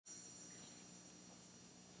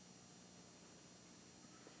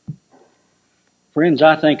Friends,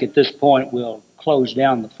 I think at this point we'll close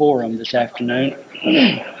down the forum this afternoon.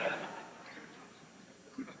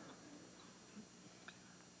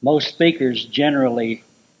 Most speakers generally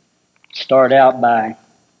start out by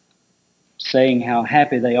saying how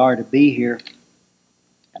happy they are to be here,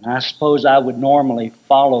 and I suppose I would normally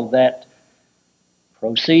follow that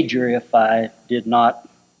procedure if I did not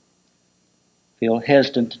feel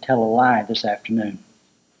hesitant to tell a lie this afternoon.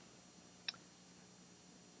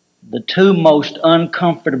 The two most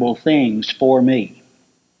uncomfortable things for me,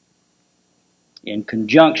 in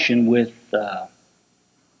conjunction with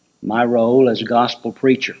my role as a gospel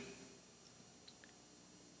preacher,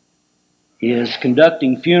 is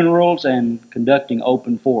conducting funerals and conducting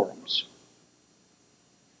open forums.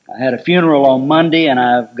 I had a funeral on Monday, and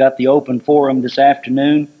I've got the open forum this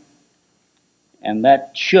afternoon, and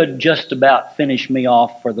that should just about finish me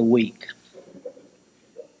off for the week.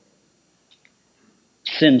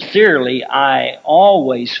 Sincerely, I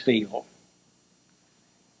always feel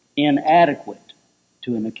inadequate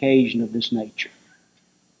to an occasion of this nature.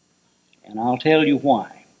 And I'll tell you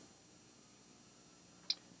why.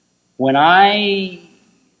 When I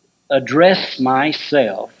address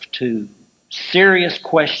myself to serious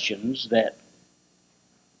questions that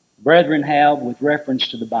brethren have with reference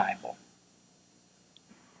to the Bible,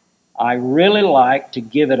 I really like to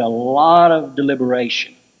give it a lot of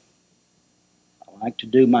deliberation. I like to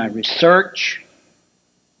do my research,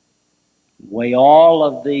 weigh all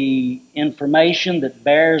of the information that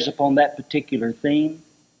bears upon that particular theme,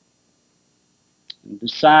 and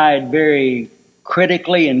decide very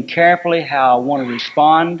critically and carefully how I want to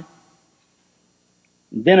respond,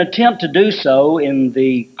 and then attempt to do so in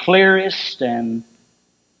the clearest and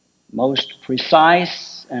most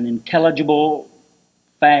precise and intelligible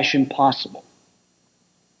fashion possible.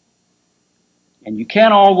 And you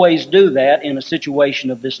can't always do that in a situation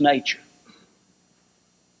of this nature.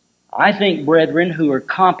 I think brethren who are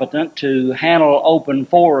competent to handle open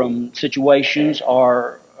forum situations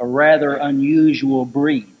are a rather unusual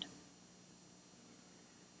breed.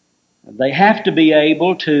 They have to be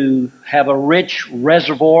able to have a rich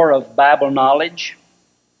reservoir of Bible knowledge,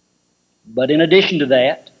 but in addition to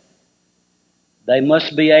that, they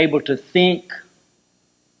must be able to think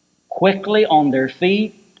quickly on their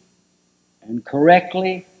feet and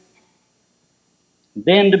correctly,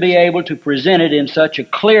 then to be able to present it in such a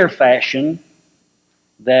clear fashion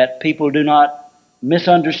that people do not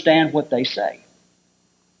misunderstand what they say.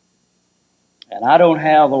 And I don't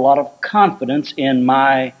have a lot of confidence in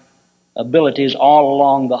my abilities all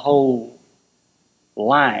along the whole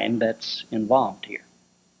line that's involved here.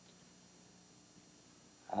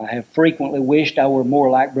 I have frequently wished I were more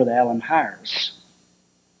like Brother Allen Hires,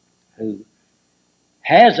 who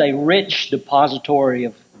has a rich depository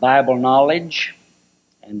of Bible knowledge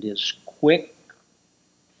and is quick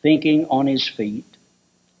thinking on his feet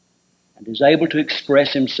and is able to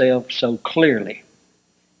express himself so clearly.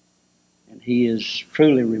 And he is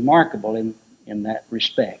truly remarkable in that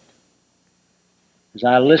respect. As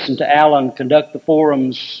I listen to Allen conduct the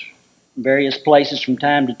forums in various places from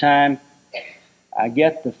time to time, I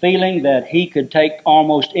get the feeling that he could take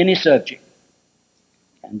almost any subject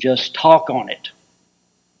and just talk on it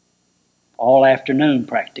all afternoon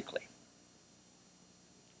practically,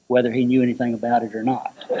 whether he knew anything about it or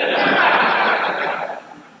not.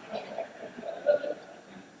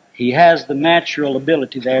 He has the natural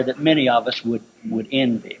ability there that many of us would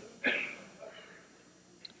envy.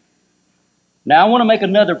 Now I want to make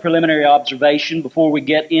another preliminary observation before we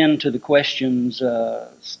get into the questions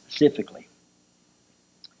specifically.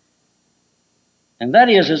 And that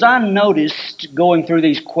is, as I noticed going through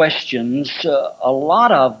these questions, a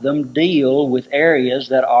lot of them deal with areas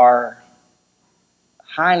that are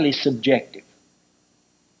highly subjective.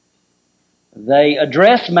 They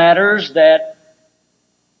address matters that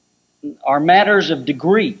are matters of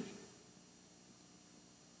degree.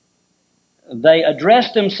 They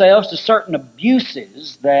address themselves to certain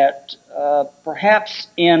abuses that perhaps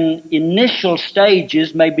in initial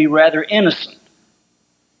stages may be rather innocent.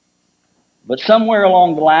 But somewhere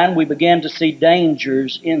along the line we began to see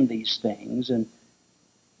dangers in these things, and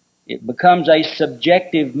it becomes a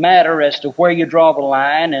subjective matter as to where you draw the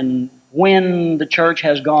line and when the church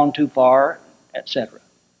has gone too far, etc.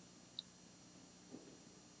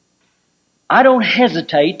 I don't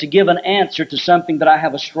hesitate to give an answer to something that I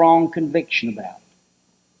have a strong conviction about.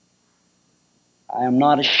 I am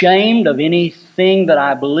not ashamed of anything that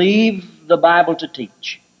I believe the Bible to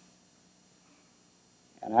teach.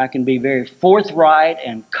 And I can be very forthright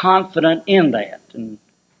and confident in that and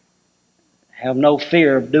have no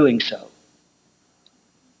fear of doing so.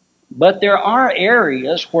 But there are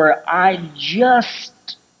areas where I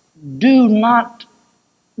just do not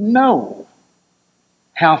know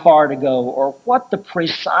how far to go or what the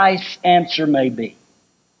precise answer may be.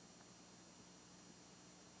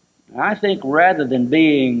 I think rather than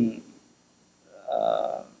being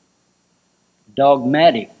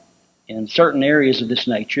dogmatic in certain areas of this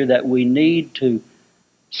nature, that we need to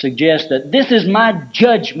suggest that this is my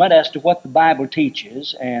judgment as to what the Bible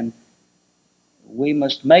teaches, and we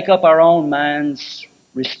must make up our own minds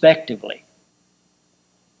respectively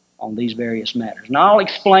on these various matters. And I'll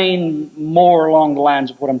explain more along the lines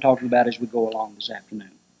of what I'm talking about as we go along this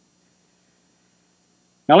afternoon.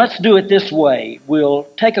 Now let's do it this way. We'll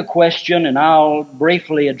take a question and I'll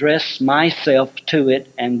briefly address myself to it,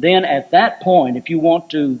 and then at that point, if you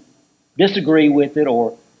want to disagree with it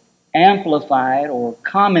or amplify it or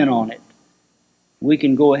comment on it, we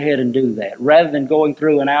can go ahead and do that, rather than going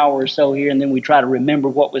through an hour or so here and then we try to remember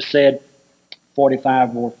what was said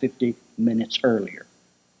 45 or 50 minutes earlier.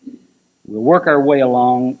 We'll work our way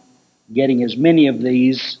along, getting as many of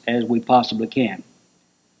these as we possibly can.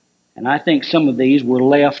 And I think some of these were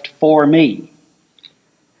left for me,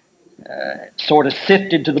 sort of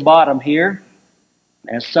sifted to the bottom here,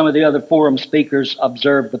 as some of the other forum speakers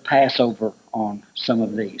observed the Passover on some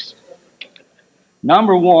of these.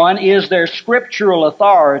 Number one, is there scriptural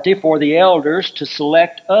authority for the elders to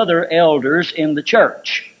select other elders in the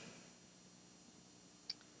church?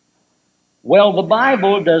 Well, the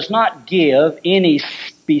Bible does not give any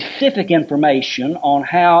specific information on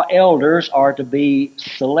how elders are to be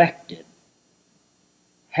selected.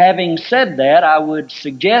 Having said that, I would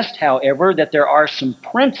suggest, however, that there are some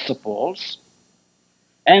principles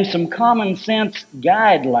and some common sense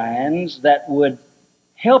guidelines that would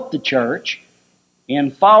help the church in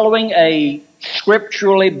following a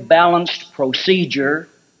scripturally balanced procedure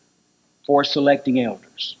for selecting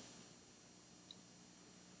elders.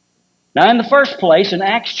 Now, in the first place, in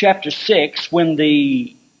Acts chapter 6, when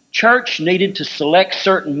the church needed to select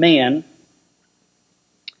certain men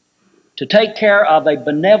to take care of a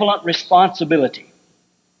benevolent responsibility,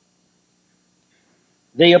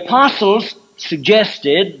 the apostles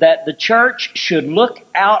suggested that the church should look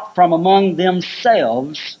out from among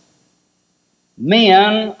themselves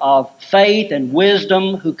men of faith and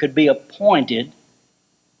wisdom who could be appointed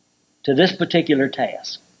to this particular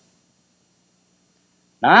task.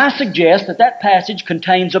 Now, I suggest that that passage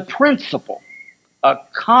contains a principle, a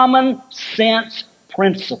common sense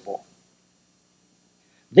principle.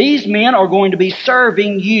 These men are going to be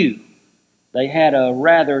serving you. They had a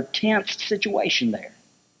rather tense situation there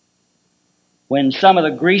when some of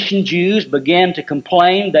the Grecian Jews began to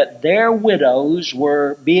complain that their widows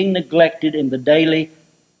were being neglected in the daily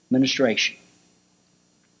ministration.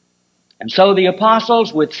 And so the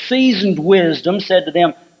apostles, with seasoned wisdom, said to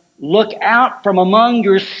them, look out from among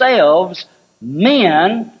yourselves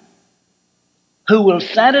men who will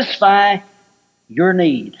satisfy your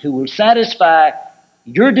need, who will satisfy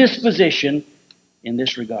your disposition in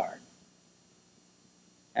this regard.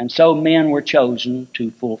 And so men were chosen to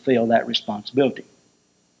fulfill that responsibility.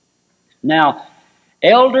 Now,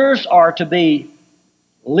 elders are to be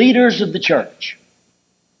leaders of the church.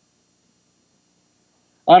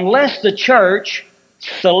 Unless the church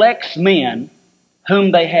selects men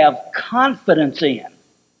whom they have confidence in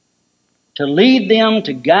to lead them,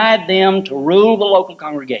 to guide them, to rule the local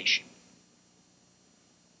congregation,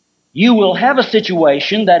 you will have a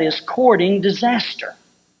situation that is courting disaster.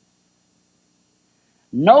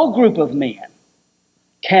 No group of men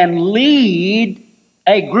can lead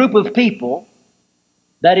a group of people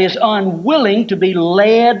that is unwilling to be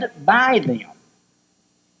led by them.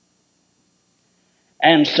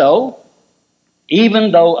 And so,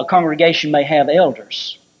 even though a congregation may have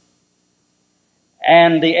elders,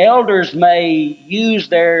 and the elders may use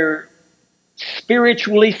their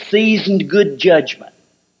spiritually seasoned good judgment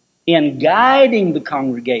in guiding the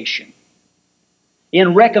congregation,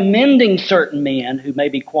 in recommending certain men who may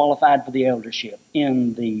be qualified for the eldership,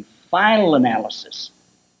 in the final analysis,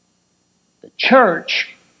 the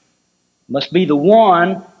church must be the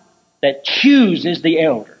one that chooses the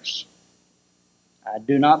elders. I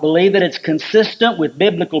do not believe that it's consistent with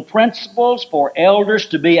biblical principles for elders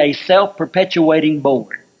to be a self-perpetuating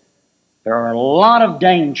board. There are a lot of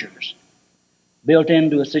dangers built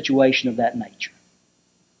into a situation of that nature.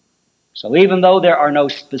 So even though there are no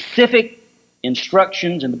specific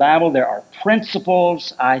instructions in the Bible, there are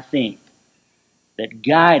principles, I think, that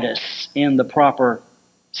guide us in the proper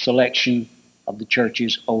selection of the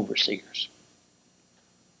church's overseers.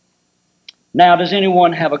 Now, does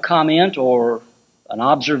anyone have a comment or an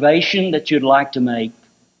observation that you'd like to make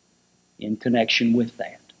in connection with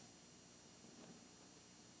that?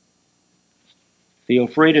 feel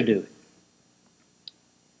free to do it.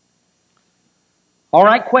 All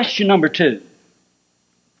right, question number 2.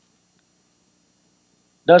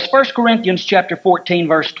 Does 1 Corinthians chapter 14,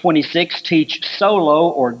 verse 26 teach solo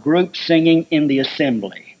or group singing in the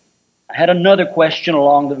assembly? I had another question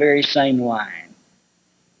along the very same line.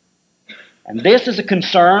 And this is a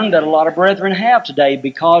concern that a lot of brethren have today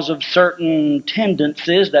because of certain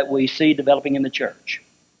tendencies that we see developing in the church.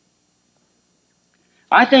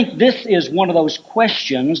 I think this is one of those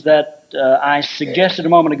questions that I suggested a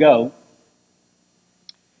moment ago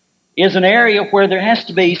is an area where there has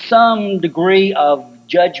to be some degree of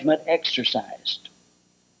judgment exercised.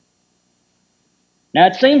 Now,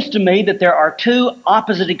 it seems to me that there are two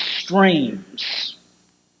opposite extremes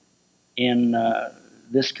in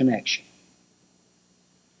this connection.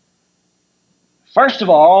 First of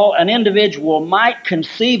all, an individual might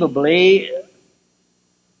conceivably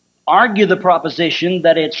argue the proposition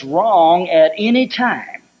that it's wrong at any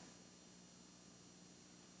time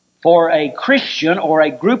for a Christian or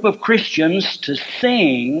a group of Christians to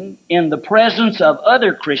sing in the presence of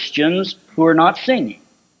other Christians who are not singing.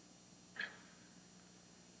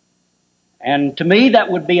 And to me,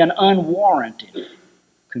 that would be an unwarranted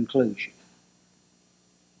conclusion.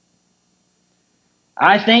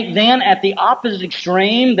 I think then at the opposite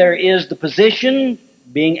extreme there is the position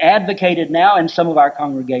being advocated now in some of our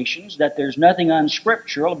congregations that there's nothing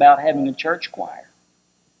unscriptural about having a church choir.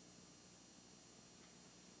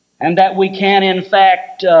 And that we can in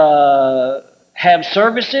fact have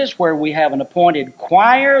services where we have an appointed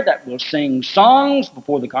choir that will sing songs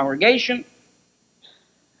before the congregation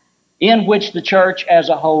in which the church as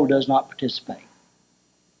a whole does not participate.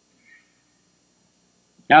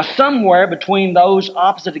 Now, somewhere between those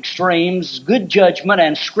opposite extremes, good judgment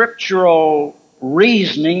and scriptural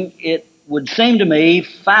reasoning, it would seem to me,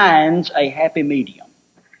 finds a happy medium.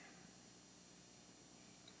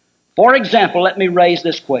 For example, let me raise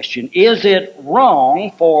this question. Is it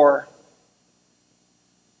wrong for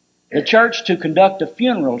the church to conduct a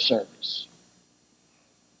funeral service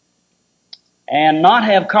and not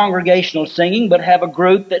have congregational singing, but have a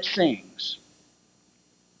group that sings?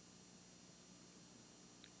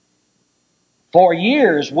 For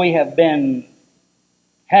years, we have been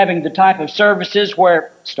having the type of services where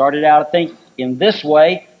it started out, I think, in this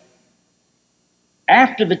way.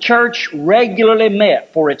 After the church regularly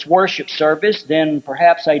met for its worship service, then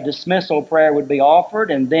perhaps a dismissal prayer would be offered,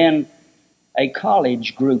 and then a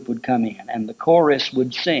college group would come in, and the chorus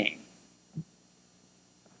would sing.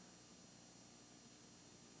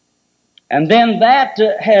 And then that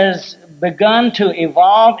has begun to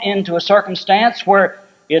evolve into a circumstance where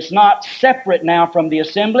it's not separate now from the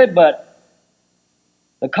assembly, but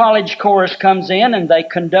the college chorus comes in and they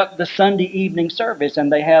conduct the Sunday evening service, and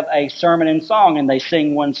they have a sermon and song, and they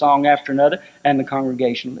sing one song after another, and the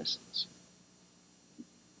congregation listens.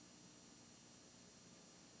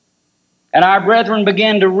 And our brethren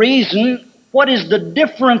began to reason, what is the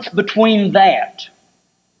difference between that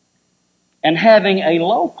and having a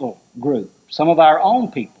local group, some of our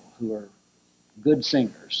own people who are good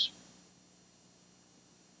singers,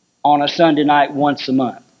 on a Sunday night once a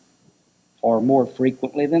month, or more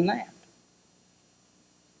frequently than that,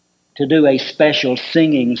 to do a special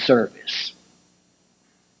singing service?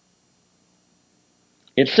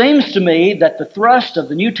 It seems to me that the thrust of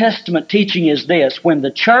the New Testament teaching is this: when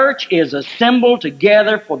the church is assembled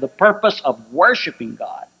together for the purpose of worshiping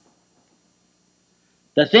God,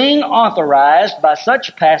 the thing authorized by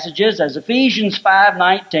such passages as Ephesians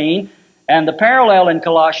 5:19 and the parallel in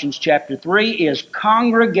Colossians chapter 3 is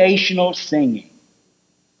congregational singing,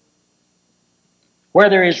 where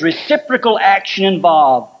there is reciprocal action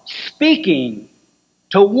involved, speaking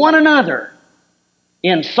to one another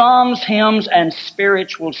in psalms, hymns, and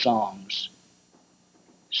spiritual songs,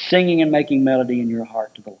 singing and making melody in your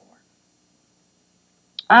heart to the Lord.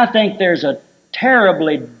 I think there's a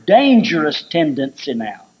terribly dangerous tendency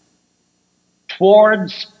now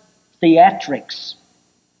towards theatrics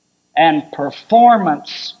and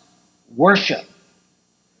performance worship.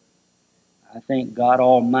 I think God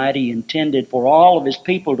Almighty intended for all of His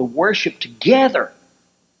people to worship together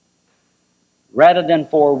rather than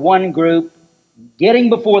for one group getting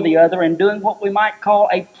before the other and doing what we might call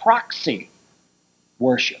a proxy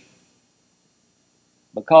worship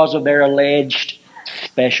because of their alleged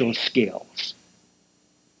special skills.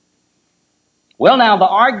 Well, now, the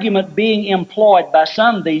argument being employed by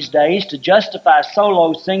some these days to justify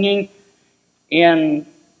solo singing in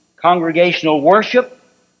congregational worship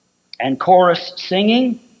and chorus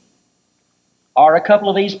singing are a couple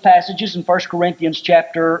of these passages in 1 Corinthians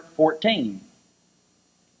chapter 14.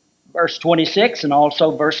 Verse 26 and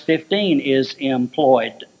also verse 15 is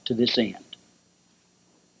employed to this end.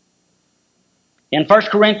 In 1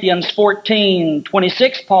 Corinthians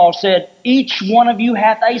 14:26, Paul said, "Each one of you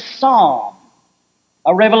hath a psalm,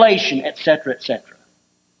 a revelation," etc., etc.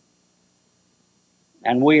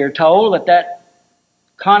 And we are told that that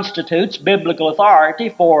constitutes biblical authority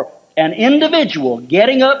for an individual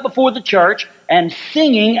getting up before the church and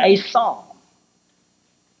singing a psalm.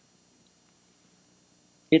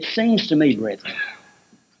 It seems to me, brethren,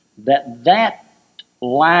 that that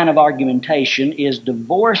line of argumentation is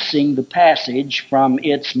divorcing the passage from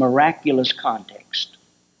its miraculous context.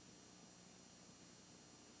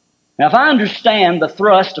 Now, if I understand the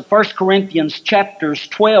thrust of 1 Corinthians chapters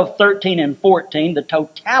 12, 13, and 14, the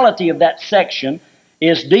totality of that section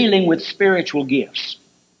is dealing with spiritual gifts.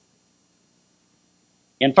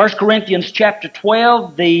 In 1 Corinthians chapter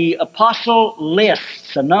 12, the apostle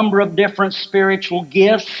lists a number of different spiritual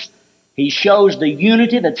gifts. He shows the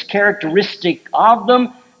unity that's characteristic of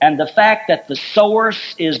them and the fact that the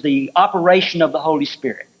source is the operation of the Holy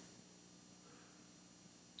Spirit.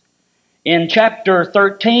 In chapter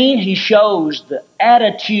 13, he shows the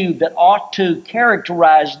attitude that ought to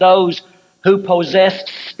characterize those who possess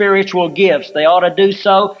spiritual gifts. They ought to do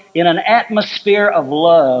so in an atmosphere of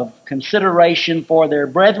love, consideration for their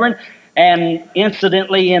brethren, and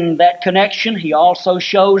incidentally in that connection, he also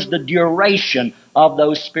shows the duration of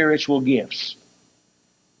those spiritual gifts.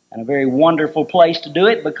 And a very wonderful place to do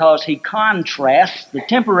it because he contrasts the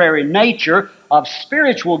temporary nature of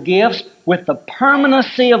spiritual gifts with the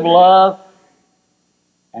permanency of love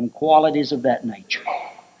and qualities of that nature.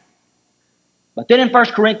 But then in 1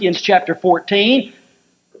 Corinthians chapter 14,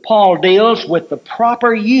 Paul deals with the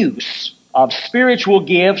proper use of spiritual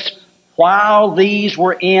gifts while these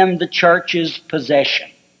were in the church's possession.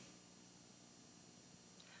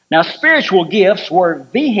 Now, spiritual gifts were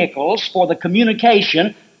vehicles for the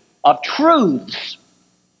communication of truths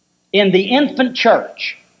in the infant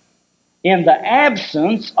church in the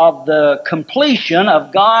absence of the completion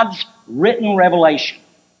of God's written revelation.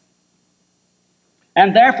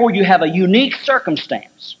 And therefore you have a unique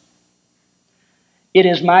circumstance. It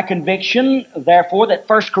is my conviction, therefore, that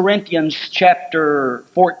 1 Corinthians chapter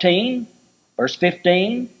 14, verse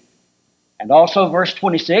 15, and also verse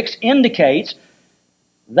 26 indicates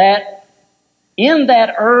that in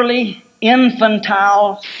that early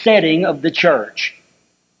infantile setting of the church,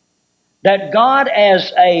 that God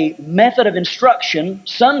as a method of instruction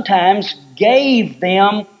sometimes gave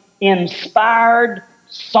them inspired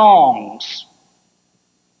songs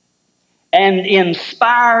and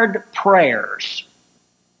inspired prayers.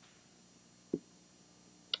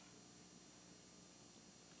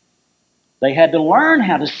 They had to learn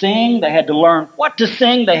how to sing. They had to learn what to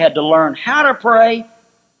sing. They had to learn how to pray.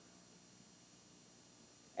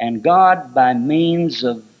 And God, by means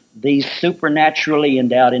of these supernaturally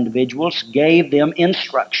endowed individuals, gave them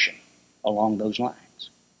instruction along those lines.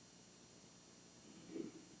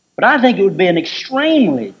 But I think it would be an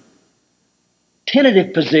extremely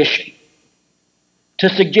tentative position to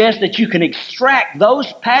suggest that you can extract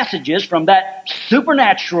those passages from that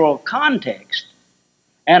supernatural context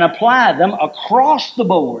and apply them across the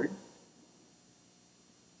board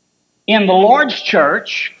in the Lord's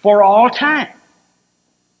church for all time.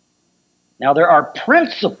 Now, there are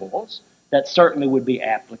principles that certainly would be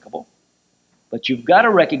applicable, but you've got to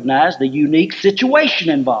recognize the unique situation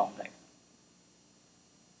involved there.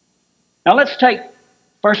 Now, let's take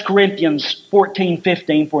 1 Corinthians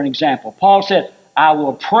 14:15 for an example. Paul said, I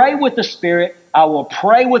will pray with the Spirit, I will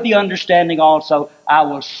pray with the understanding also, I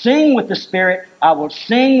will sing with the Spirit, I will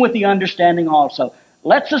sing with the understanding also.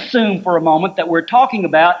 Let's assume for a moment that we're talking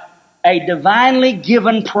about a divinely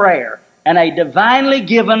given prayer and a divinely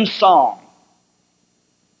given song.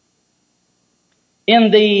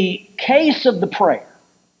 In the case of the prayer,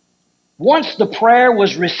 once the prayer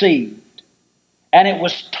was received and it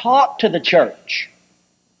was taught to the church,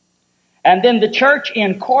 and then the church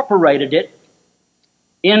incorporated it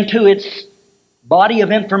into its body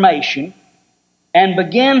of information and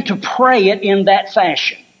began to pray it in that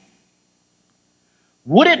fashion,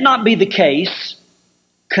 would it not be the case,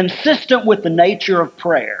 consistent with the nature of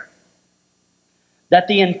prayer, that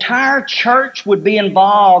the entire church would be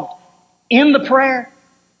involved in the prayer?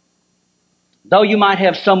 Though you might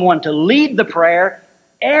have someone to lead the prayer,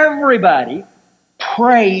 everybody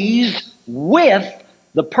prays with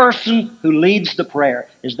the person who leads the prayer.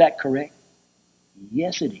 Is that correct?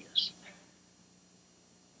 Yes, it is.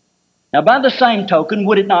 Now, by the same token,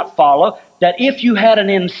 would it not follow that if you had an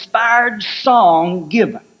inspired song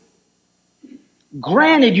given,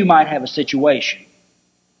 granted you might have a situation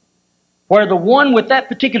where the one with that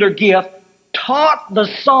particular gift taught the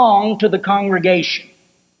song to the congregation.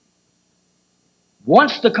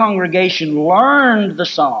 Once the congregation learned the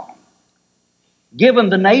song, given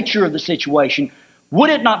the nature of the situation, would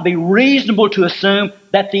it not be reasonable to assume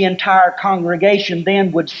that the entire congregation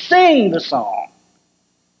then would sing the song,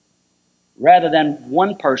 rather than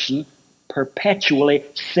one person perpetually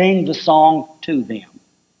sing the song to them,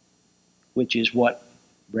 which is what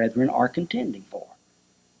brethren are contending for?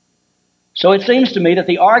 So it seems to me that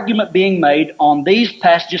the argument being made on these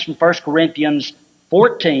passages from 1 Corinthians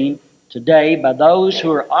 14 today by those who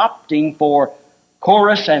are opting for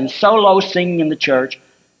chorus and solo singing in the church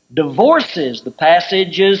divorces the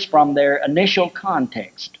passages from their initial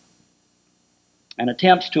context and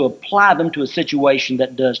attempts to apply them to a situation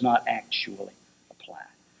that does not actually apply.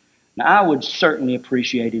 Now, I would certainly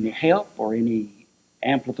appreciate any help or any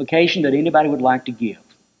amplification that anybody would like to give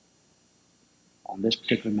on this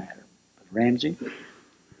particular matter. Ramsey?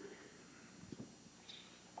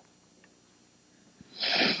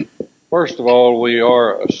 First of all, we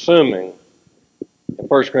are assuming in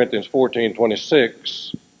 1 Corinthians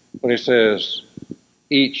 14:26, when he says,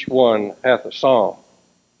 each one hath a psalm,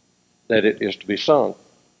 that it is to be sung.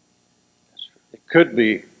 It could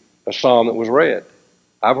be a psalm that was read.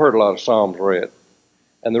 I've heard a lot of psalms read.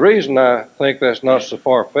 And the reason I think that's not so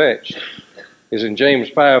far-fetched is in James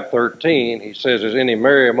 5:13, he says, is any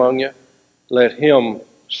merry among you? Let him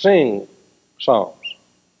sing psalms.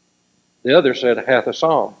 The other said, hath a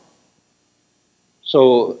psalm.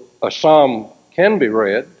 So a psalm can be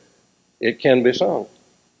read, it can be sung.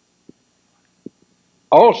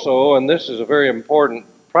 Also, and this is a very important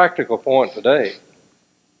practical point today,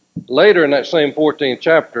 later in that same 14th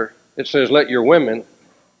chapter, it says, let your women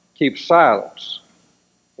keep silence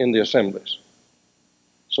in the assemblies.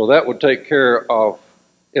 So that would take care of,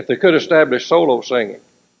 if they could establish solo singing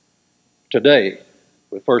today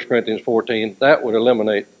with 1 Corinthians 14, that would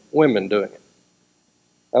eliminate women doing it.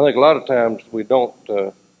 I think a lot of times we don't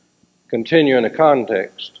continue in a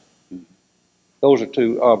context. Those are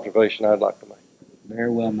two observations I'd like to make. Very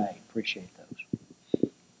well made. Appreciate those.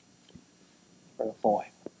 Brother Foy.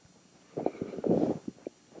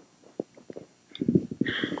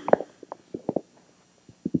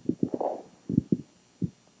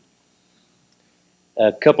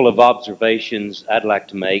 A couple of observations I'd like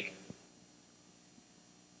to make.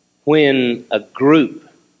 When a group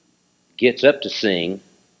gets up to sing,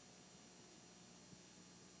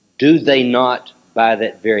 do they not, by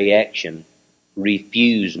that very action,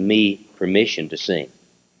 refuse me permission to sing?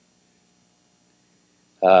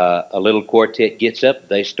 A little quartet gets up,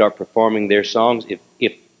 they start performing their songs.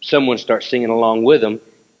 If someone starts singing along with them,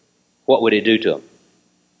 what would it do to them?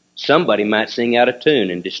 Somebody might sing out of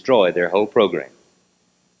tune and destroy their whole program.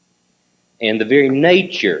 And the very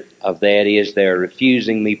nature of that is they're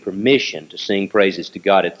refusing me permission to sing praises to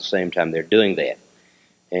God at the same time they're doing that.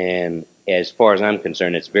 And as far as I'm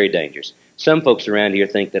concerned, it's very dangerous. Some folks around here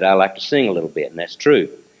think that I like to sing a little bit, and that's true.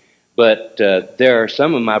 But there are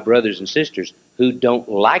some of my brothers and sisters who don't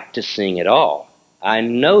like to sing at all. I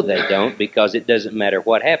know they don't, because it doesn't matter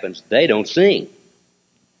what happens, they don't sing.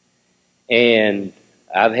 And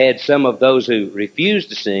I've had some of those who refuse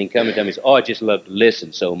to sing come and tell me, oh, I just love to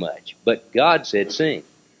listen so much. But God said sing.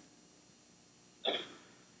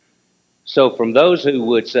 So from those who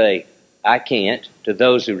would say, I can't, to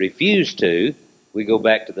those who refuse to, we go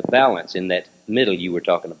back to the balance in that middle you were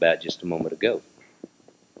talking about just a moment ago.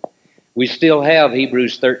 We still have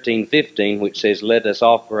Hebrews 13:15, which says, let us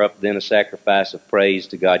offer up then a sacrifice of praise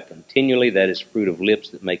to God continually, that is fruit of lips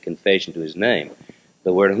that make confession to his name.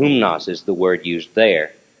 The word humnos is the word used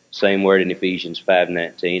there. Same word in Ephesians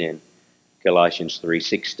 5:19 and Colossians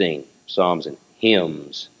 3:16. Psalms and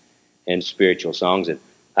hymns and spiritual songs. And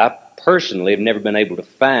I personally have never been able to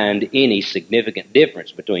find any significant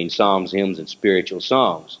difference between psalms, hymns, and spiritual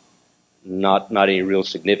songs. Not any real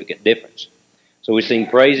significant difference. So we sing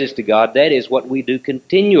praises to God. That is what we do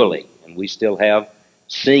continually. And we still have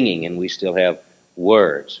singing and we still have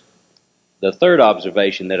words. The third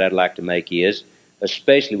observation that I'd like to make is,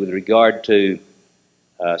 especially with regard to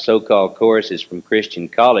so-called choruses from Christian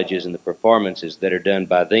colleges and the performances that are done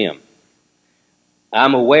by them.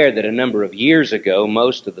 I'm aware that a number of years ago,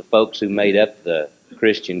 most of the folks who made up the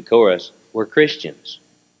Christian chorus were Christians.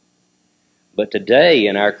 But today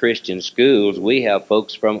in our Christian schools, we have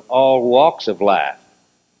folks from all walks of life.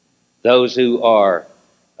 Those who are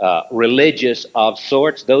religious of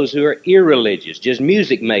sorts, those who are irreligious, just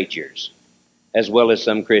music majors, as well as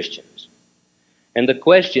some Christians. And the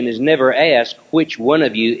question is never asked which one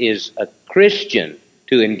of you is a Christian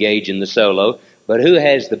to engage in the solo, but who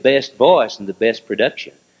has the best voice and the best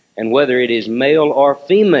production. And whether it is male or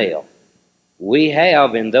female, we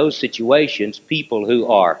have in those situations people who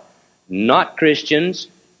are not Christians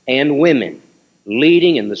and women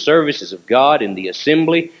leading in the services of God in the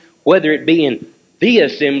assembly, whether it be in the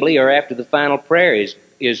assembly or after the final prayer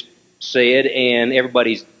is said and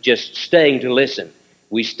everybody's just staying to listen.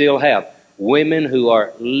 We still have women who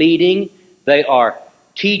are leading, they are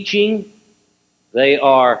teaching, they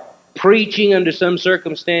are preaching under some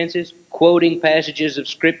circumstances, quoting passages of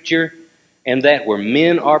Scripture, and that where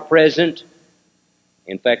men are present.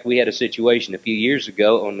 In fact, we had a situation a few years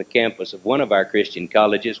ago on the campus of one of our Christian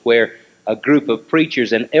colleges where a group of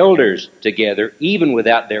preachers and elders together, even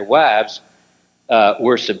without their wives,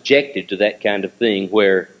 were subjected to that kind of thing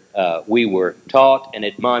where we were taught and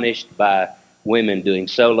admonished by women doing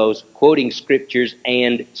solos, quoting Scriptures,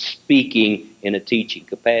 and speaking in a teaching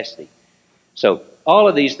capacity. So all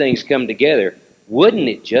of these things come together. Wouldn't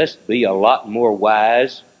it just be a lot more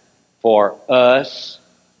wise for us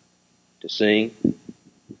to sing?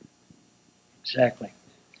 Exactly.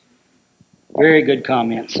 Very good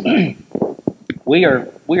comments. We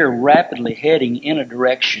are rapidly heading in a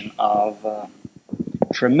direction of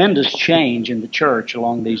tremendous change in the church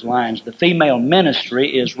along these lines. The female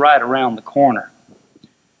ministry is right around the corner.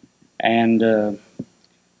 And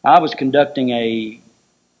I was conducting a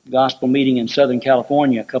gospel meeting in Southern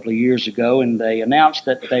California a couple of years ago, and they announced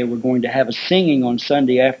that they were going to have a singing on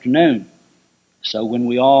Sunday afternoon. So when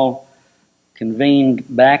we all convened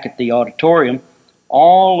back at the auditorium,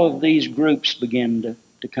 all of these groups began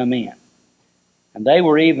to come in. And they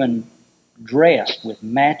were even dressed with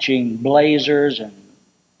matching blazers and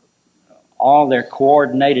all their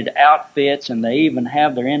coordinated outfits, and they even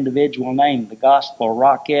have their individual name, the Gospel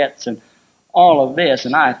Rockettes, and all of this.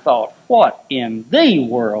 And I thought, what in the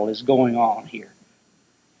world is going on here?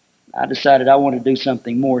 I decided I wanted to do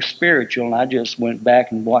something more spiritual, and I just went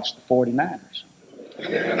back and watched the 49ers.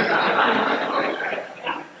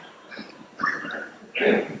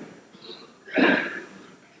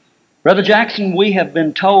 Brother Jackson, we have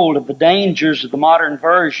been told of the dangers of the modern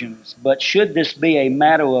versions, but should this be a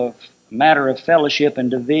matter of fellowship and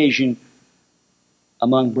division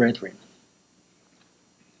among brethren?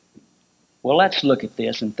 Well, let's look at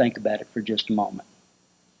this and think about it for just a moment.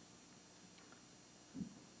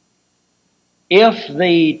 If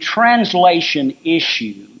the translation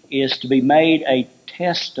issue is to be made a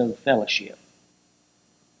test of fellowship,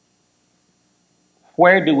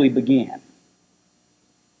 where do we begin?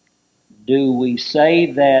 Do we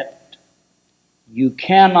say that you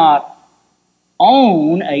cannot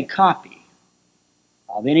own a copy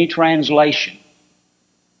of any translation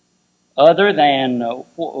other than,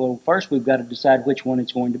 well, first we've got to decide which one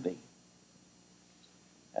it's going to be.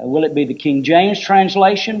 Will it be the King James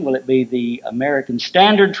translation? Will it be the American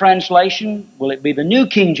Standard translation? Will it be the New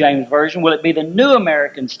King James Version? Will it be the New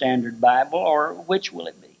American Standard Bible? Or which will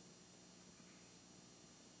it be?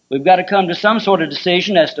 We've got to come to some sort of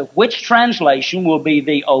decision as to which translation will be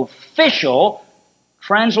the official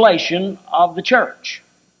translation of the church.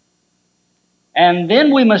 And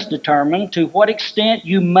then we must determine to what extent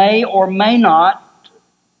you may or may not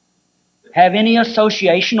have any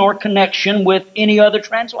association or connection with any other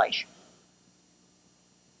translation.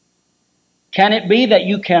 Can it be that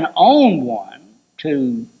you can own one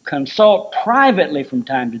to consult privately from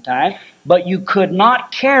time to time, but you could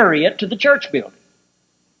not carry it to the church building?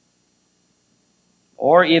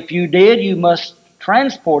 Or if you did, you must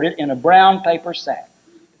transport it in a brown paper sack.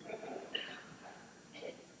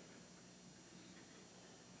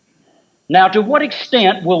 Now, to what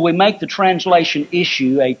extent will we make the translation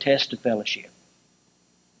issue a test of fellowship?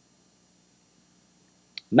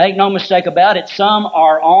 Make no mistake about it, some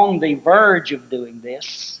are on the verge of doing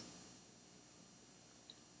this.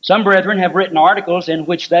 Some brethren have written articles in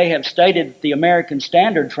which they have stated that the American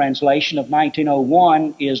Standard Translation of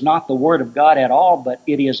 1901 is not the Word of God at all, but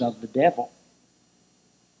it is of the devil.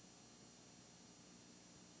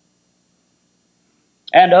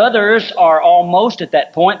 And others are almost at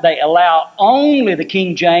that point. They allow only the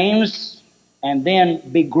King James and then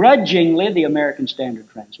begrudgingly the American Standard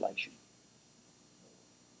Translation.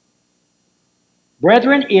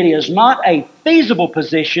 Brethren, it is not a feasible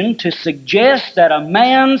position to suggest that a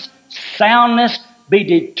man's soundness be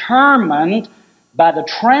determined by the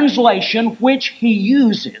translation which he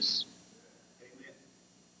uses.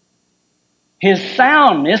 His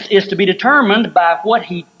soundness is to be determined by what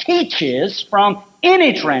he teaches from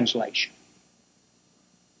any translation.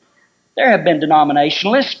 There have been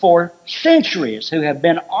denominationalists for centuries who have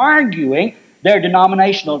been arguing their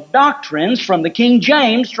denominational doctrines from the King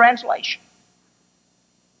James translation.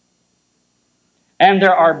 And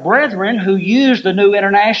there are brethren who use the New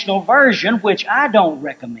International Version, which I don't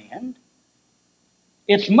recommend.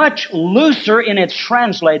 It's much looser in its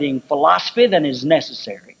translating philosophy than is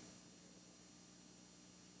necessary.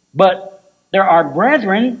 But there are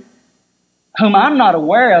brethren whom I'm not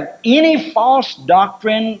aware of any false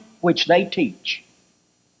doctrine which they teach,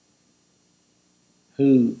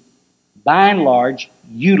 who by and large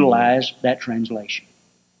utilize that translation.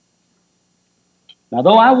 Now,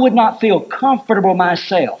 though I would not feel comfortable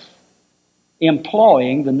myself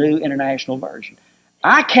employing the New International Version,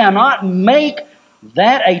 I cannot make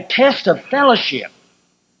that a test of fellowship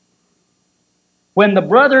when the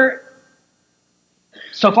brother,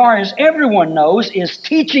 so far as everyone knows, is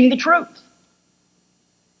teaching the truth.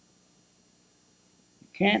 You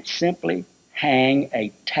can't simply hang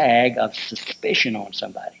a tag of suspicion on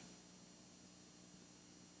somebody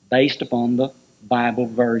based upon the Bible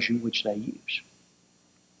version which they use.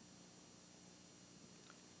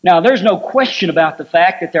 Now, there's no question about the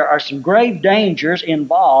fact that there are some grave dangers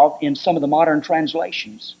involved in some of the modern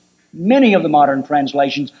translations. Many of the modern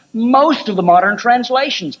translations, most of the modern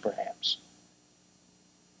translations, perhaps.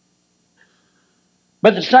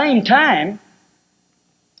 But at the same time,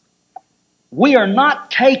 we are not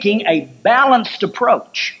taking a balanced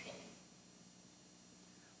approach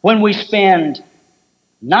when we spend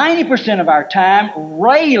 90% of our time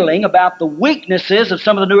railing about the weaknesses of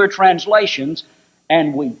some of the newer translations,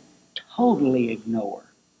 and we totally ignore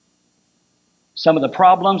some of the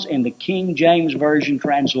problems in the King James Version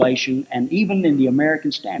translation and even in the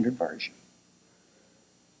American Standard Version.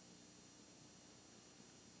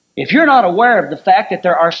 If you're not aware of the fact that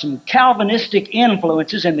there are some Calvinistic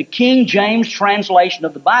influences in the King James translation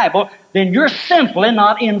of the Bible, then you're simply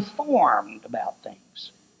not informed about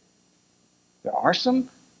things. There are some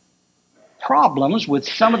problems with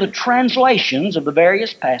some of the translations of the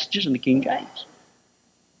various passages in the King James.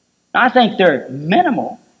 I think they're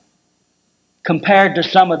minimal compared to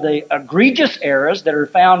some of the egregious errors that are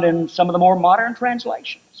found in some of the more modern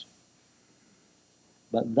translations.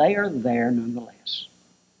 But they are there nonetheless.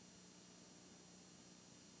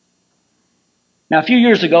 Now, a few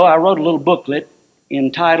years ago, I wrote a little booklet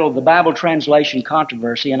entitled The Bible Translation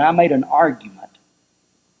Controversy, and I made an argument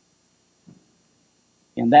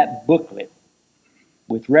in that booklet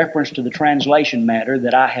with reference to the translation matter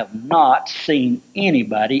that I have not seen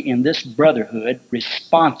anybody in this brotherhood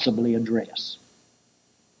responsibly address.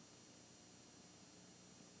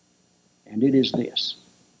 And it is this.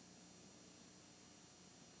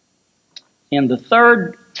 In the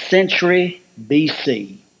 3rd century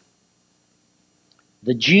BC,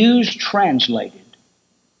 the Jews translated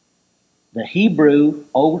the Hebrew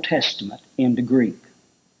Old Testament into Greek.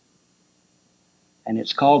 And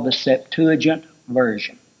it's called the Septuagint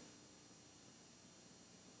version.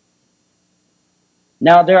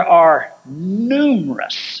 Now, there are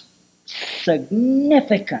numerous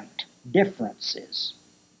significant differences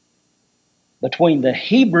between the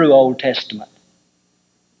Hebrew Old Testament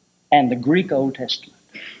and the Greek Old Testament.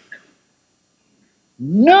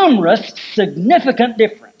 Numerous significant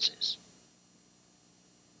differences.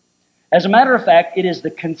 As a matter of fact, it is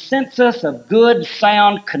the consensus of good,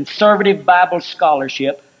 sound, conservative Bible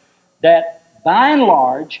scholarship that by and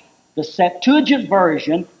large, the Septuagint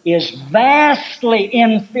version is vastly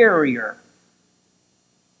inferior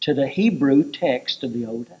to the Hebrew text of the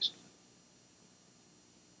Old Testament.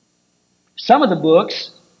 Some of the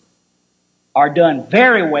books are done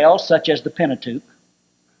very well, such as the Pentateuch.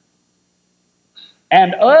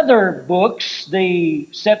 And other books, the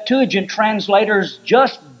Septuagint translators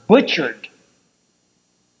just butchered.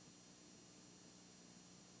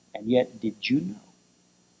 And yet, did you know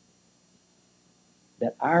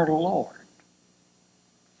that our Lord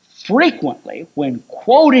frequently, when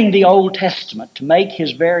quoting the Old Testament to make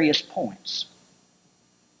his various points,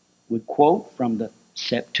 would quote from the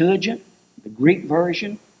Septuagint, the Greek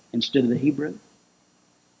version, instead of the Hebrew?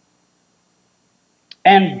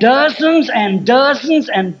 And dozens and dozens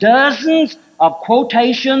and dozens of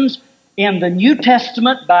quotations in the New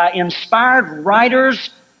Testament by inspired writers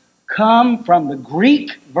come from the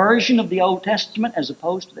Greek version of the Old Testament as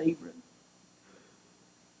opposed to the Hebrew.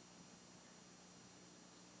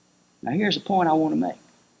 Now, here's a point I want to make.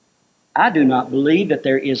 I do not believe that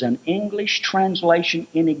there is an English translation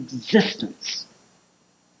in existence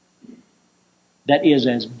that is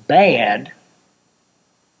as bad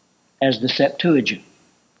as the Septuagint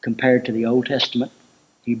compared to the Old Testament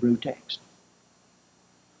Hebrew text.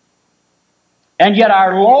 And yet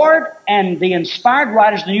our Lord and the inspired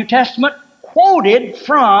writers of the New Testament quoted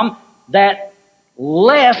from that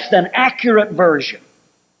less than accurate version.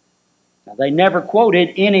 Now, they never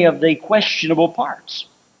quoted any of the questionable parts.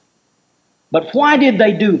 But why did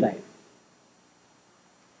they do that?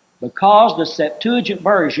 Because the Septuagint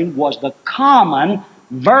version was the common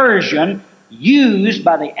version used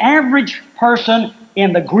by the average person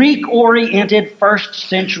in the Greek-oriented first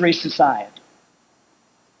century society.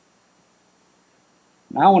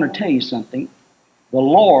 Now, I want to tell you something. The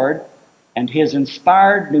Lord and His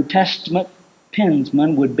inspired New Testament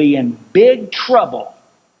pensman would be in big trouble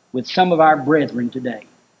with some of our brethren today.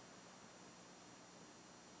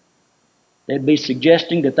 They'd be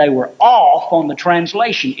suggesting that they were off on the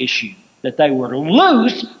translation issue, that they were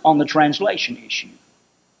loose on the translation issue.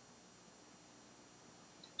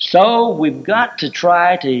 So we've got to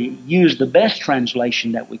try to use the best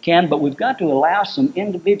translation that we can, but we've got to allow some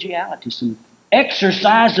individuality, some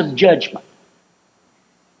exercise of judgment.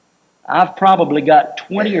 I've probably got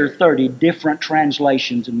 20 or 30 different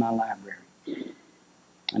translations in my library.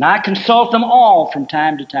 And I consult them all from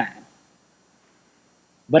time to time.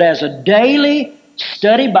 But as a daily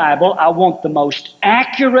study Bible, I want the most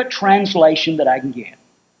accurate translation that I can get.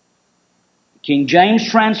 The King James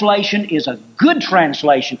translation is a good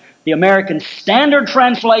translation. The American Standard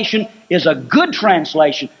Translation is a good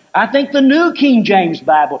translation. I think the New King James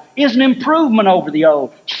Bible is an improvement over the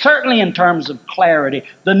old, certainly in terms of clarity.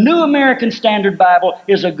 The New American Standard Bible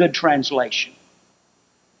is a good translation.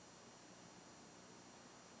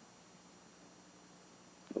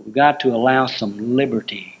 But we've got to allow some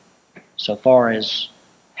liberty so far as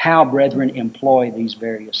how brethren employ these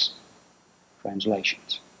various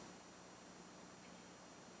translations.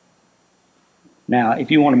 Now,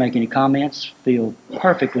 if you want to make any comments, feel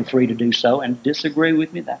perfectly free to do so, and disagree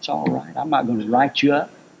with me, that's all right. I'm not going to write you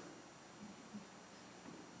up.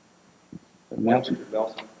 Nelson.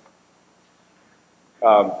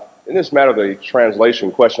 In this matter of the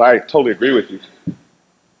translation question, I totally agree with you.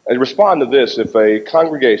 And respond to this, if a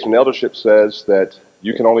congregation, eldership says that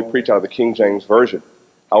you can only preach out of the King James Version,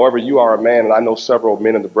 however, you are a man, and I know several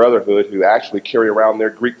men in the brotherhood who actually carry around their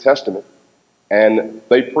Greek Testament, and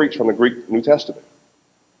they preach from the Greek New Testament.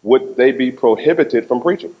 Would they be prohibited from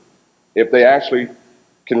preaching if they actually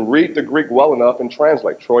can read the Greek well enough and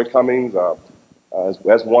translate? Troy Cummings,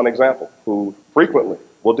 as one example, who frequently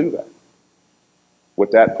will do that.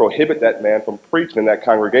 Would that prohibit that man from preaching in that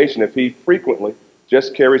congregation if he frequently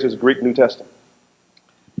just carries his Greek New Testament?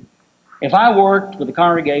 If I worked with a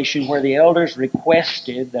congregation where the elders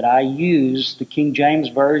requested that I use the King James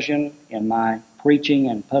Version in my preaching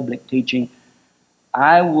and public teaching,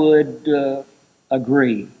 I would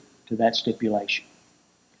agree to that stipulation.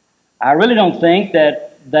 I really don't think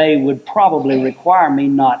that they would probably require me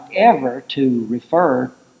not ever to refer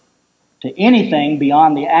to anything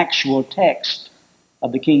beyond the actual text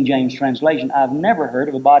of the King James translation. I've never heard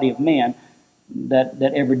of a body of men that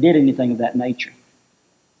ever did anything of that nature.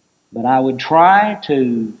 But I would try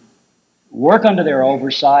to work under their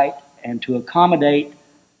oversight and to accommodate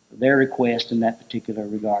their request in that particular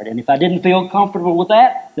regard. And if I didn't feel comfortable with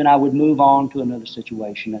that, then I would move on to another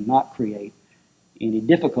situation and not create any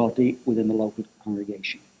difficulty within the local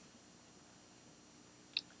congregation.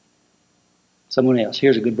 Someone else.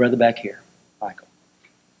 Here's a good brother back here. Michael.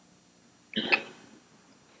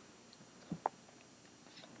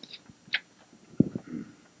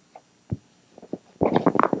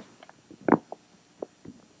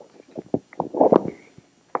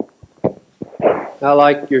 I,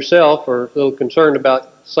 like yourself, are a little concerned about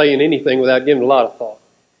saying anything without giving a lot of thought.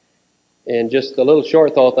 And just a little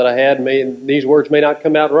short thought that I had, these words may not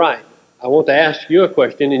come out right. I want to ask you a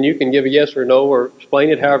question, and you can give a yes or no or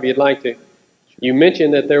explain it however you'd like to. You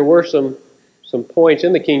mentioned that there were some points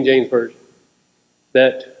in the King James Version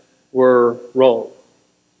that were wrong,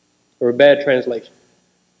 or a bad translation.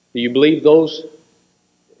 Do you believe those,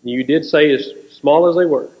 you did say as small as they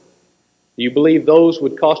were, do you believe those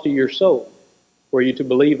would cost you your soul? Were you to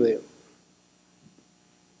believe them?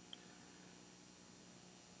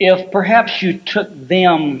 If perhaps you took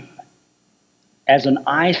them as an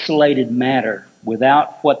isolated matter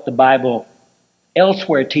without what the Bible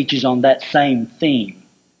elsewhere teaches on that same theme,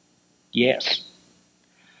 yes.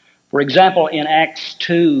 For example, in Acts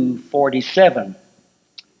 2:47,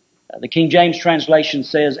 the King James translation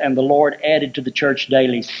says, "And the Lord added to the church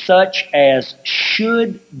daily such as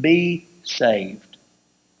should be saved."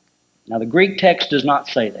 Now, the Greek text does not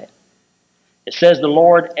say that. It says the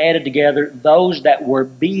Lord added together those that were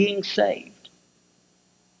being saved.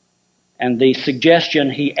 And the suggestion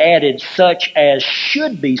He added such as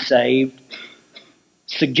should be saved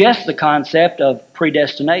suggests the concept of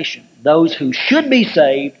predestination. Those who should be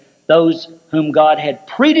saved, those whom God had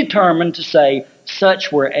predetermined to save,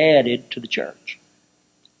 such were added to the church.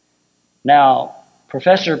 Now,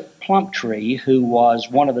 Professor Plumptree, who was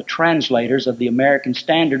one of the translators of the American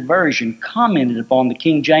Standard Version, commented upon the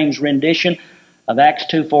King James rendition of Acts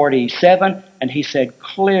 2:47, and he said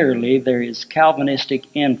clearly there is Calvinistic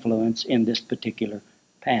influence in this particular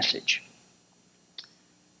passage.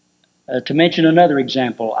 To mention another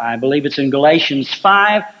example, I believe it's in Galatians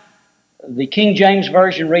 5. The King James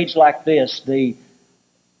Version reads like this: the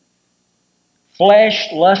flesh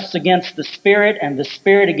lusts against the spirit, and the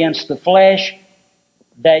spirit against the flesh,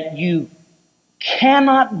 that you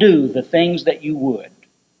cannot do the things that you would.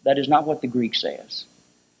 That is not what the Greek says.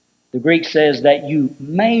 The Greek says that you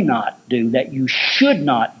may not do, that you should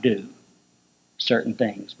not do certain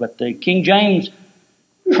things. But the King James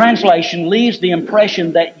translation leaves the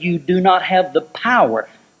impression that you do not have the power.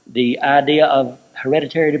 The idea of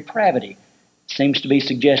hereditary depravity seems to be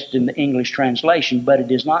suggested in the English translation, but it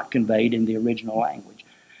is not conveyed in the original language.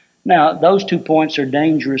 Now, those 2 points are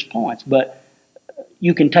dangerous points, but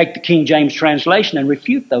you can take the King James translation and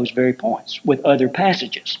refute those very points with other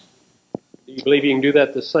passages. Do you believe you can do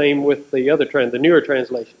that the same with the other the newer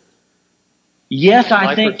translation? Yes, I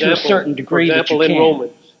Like, think to a certain degree for example, that you in can.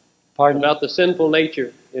 Romans, Pardon? about the sinful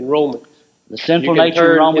nature in Romans. The sinful You can nature in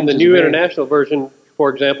turn Romans in the is New very- International Version, for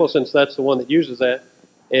example, since that's the one that uses that,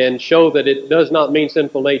 and show that it does not mean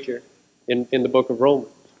sinful nature in the book of Romans.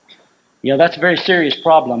 Yeah, that's a very serious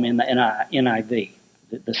problem in the NIV,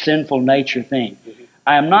 the sinful nature thing.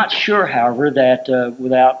 I am not sure, however, that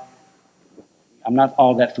I'm not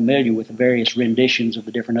all that familiar with the various renditions of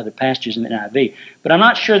the different other passages in the NIV, but I'm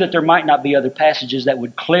not sure that there might not be other passages that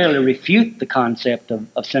would clearly refute the concept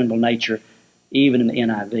of sinful nature, even in the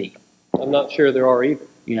NIV. I'm not sure there are either.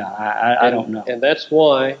 Yeah, I don't know. And that's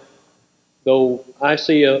why, though I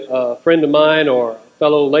see a friend of mine or a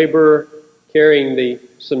fellow laborer carrying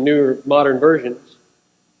some newer modern versions,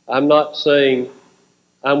 I'm not saying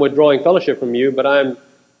I'm withdrawing fellowship from you, but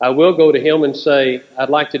I will go to him and say, I'd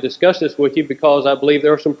like to discuss this with you because I believe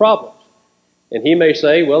there are some problems. And he may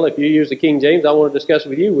say, well, if you use the King James, I want to discuss it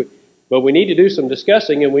with you. But we need to do some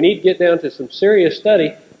discussing, and we need to get down to some serious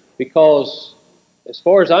study, because as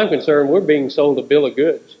far as I'm concerned, we're being sold a bill of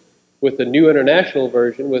goods with the New International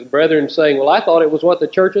Version, with brethren saying, well, I thought it was what the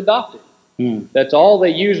church adopted. That's all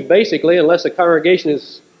they use basically, unless the congregation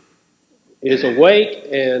is awake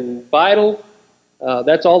and vital.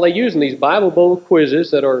 That's all they use in these Bible Bowl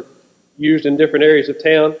quizzes that are used in different areas of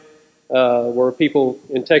town, where people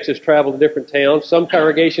in Texas travel to different towns. Some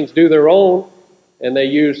congregations do their own, and they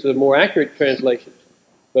use the more accurate translations.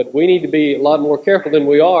 But we need to be a lot more careful than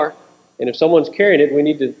we are. And if someone's carrying it,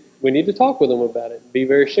 we need to talk with them about it and be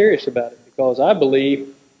very serious about it, because I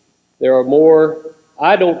believe there are more.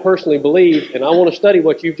 I don't personally believe, and I want to study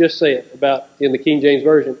what you've just said about in the King James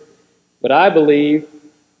Version, but I believe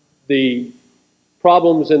the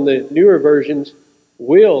problems in the newer versions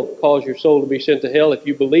will cause your soul to be sent to hell if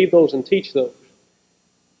you believe those and teach those.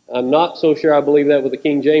 I'm not so sure I believe that with the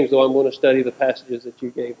King James, though I'm going to study the passages that you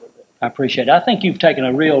gave with it. I appreciate it. I think you've taken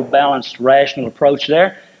a real balanced, rational approach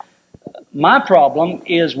there. My problem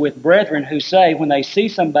is with brethren who say when they see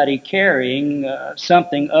somebody carrying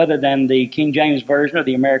something other than the King James Version or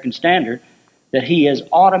the American Standard, that he is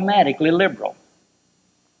automatically liberal.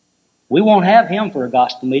 We won't have him for a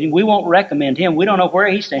gospel meeting. We won't recommend him. We don't know where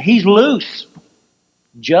he's staying. He's loose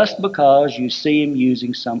just because you see him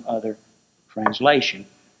using some other translation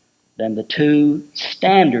than the two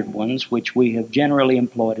standard ones which we have generally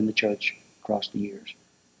employed in the church across the years.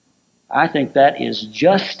 I think that is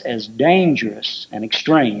just as dangerous and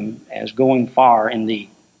extreme as going far in the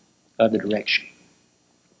other direction.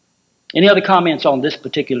 Any other comments on this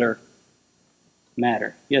particular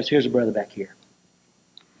matter? Yes, here's a brother back here.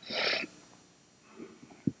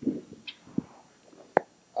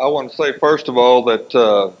 I want to say, first of all,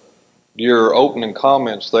 that your opening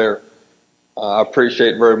comments there, I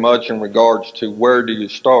appreciate very much in regards to where do you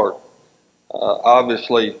start.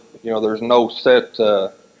 Obviously, there's no set,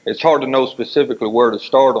 it's hard to know specifically where to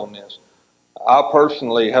start on this. I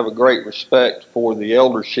personally have a great respect for the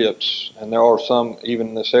elderships, and there are some even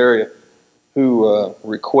in this area, who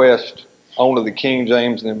request only the King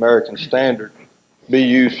James and the American Standard be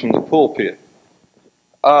used from the pulpit.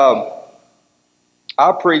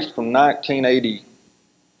 I preached from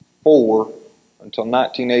 1984 until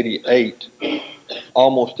 1988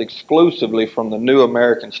 almost exclusively from the New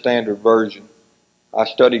American Standard Version. I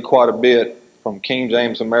studied quite a bit from King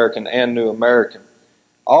James American and New American.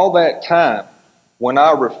 All that time, when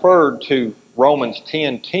I referred to Romans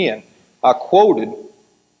 10:10, I quoted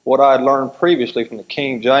what I had learned previously from the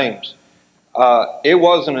King James. It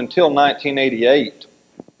wasn't until 1988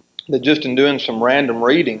 that, just in doing some random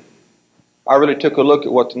reading, I really took a look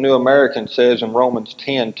at what the New American says in Romans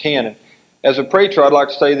 10:10. And as a preacher, I'd like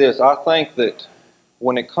to say this. I think that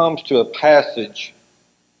when it comes to a passage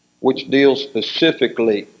which deals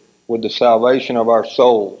specifically with the salvation of our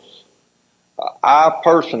souls, I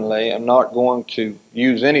personally am not going to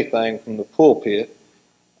use anything from the pulpit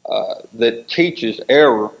that teaches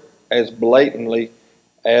error as blatantly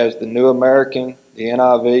as the New American, the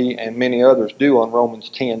NIV, and many others do on Romans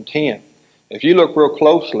 10:10. If you look real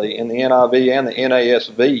closely in the NIV and the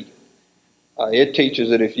NASV, it teaches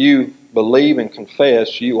that if you believe and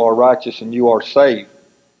confess, you are righteous and you are saved.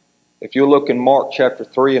 If you look in Mark chapter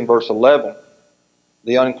 3 and verse 11,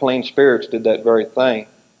 the unclean spirits did that very thing.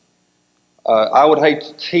 I would hate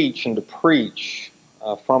to teach and to preach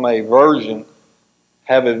from a version,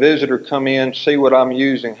 have a visitor come in, see what I'm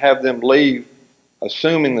using, have them leave,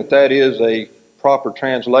 assuming that that is a proper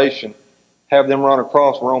translation, have them run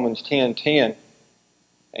across Romans 10:10,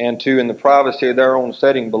 and to, in the privacy of their own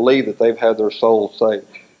setting, believe that they've had their souls saved.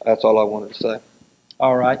 That's all I wanted to say.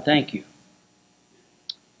 All right, thank you.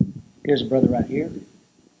 Here's a brother right here.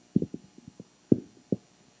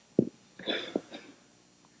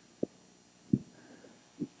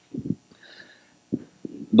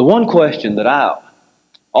 The one question that I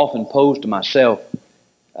often pose to myself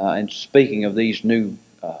in speaking of these new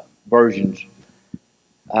versions,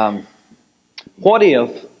 what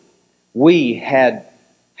if we had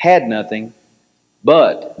nothing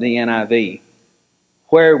but the NIV?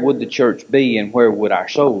 Where would the church be and where would our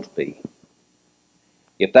souls be?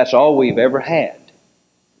 If that's all we've ever had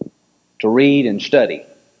to read and study.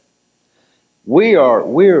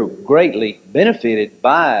 We're greatly benefited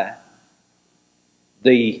by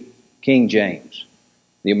the King James,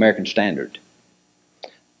 the American Standard.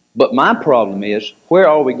 But my problem is, where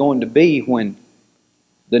are we going to be when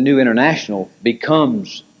the New International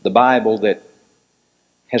becomes the Bible that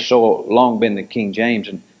has so long been the King James,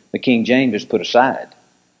 and the King James is put aside?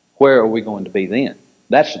 Where are we going to be then?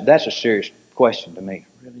 That's a serious question to me.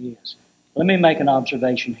 It really is. Let me make an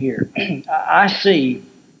observation here. I see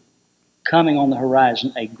coming on the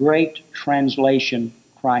horizon a great translation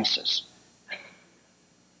crisis.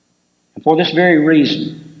 And for this very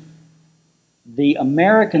reason, the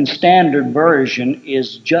American Standard Version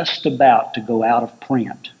is just about to go out of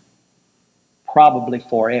print, probably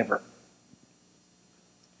forever.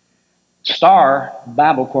 Star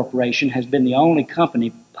Bible Corporation has been the only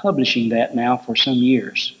company publishing that now for some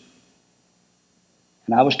years.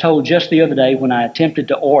 And I was told just the other day when I attempted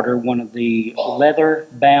to order one of the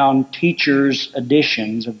leather-bound teacher's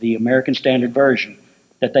editions of the American Standard Version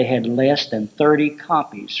that they had less than 30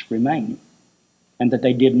 copies remaining and that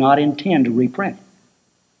they did not intend to reprint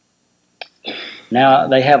it. Now,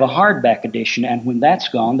 they have a hardback edition, and when that's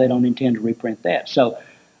gone, they don't intend to reprint that. So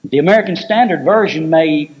the American Standard Version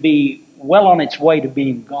may be well on its way to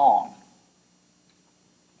being gone.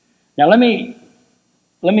 Now, let me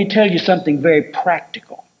tell you something very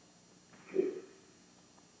practical.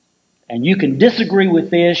 And you can disagree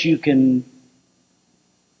with this, you can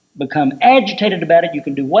become agitated about it, you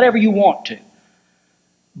can do whatever you want to.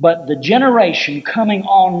 But the generation coming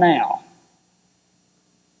on now,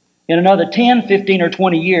 in another 10, 15, or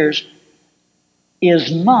 20 years,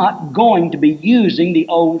 is not going to be using the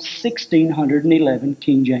old 1611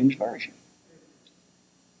 King James Version.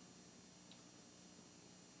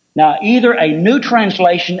 Now, either a new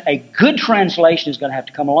translation, a good translation is going to have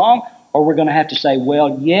to come along, or we're going to have to say,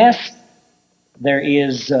 well, yes, there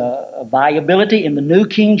is a viability in the new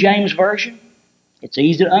King James Version. It's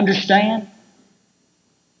easy to understand.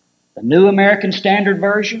 The New American Standard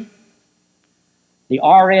Version. The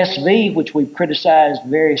RSV, which we've criticized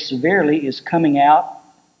very severely, is coming out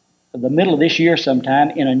in the middle of this year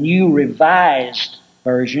sometime in a new revised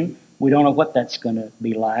version. We don't know what that's going to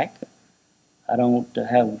be like. I don't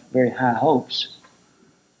have very high hopes.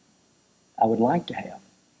 I would like to have.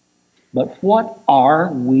 But what are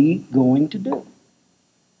we going to do?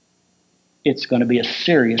 It's going to be a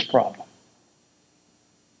serious problem.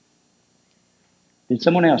 Did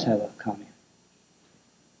someone else have a comment?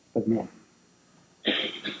 But no.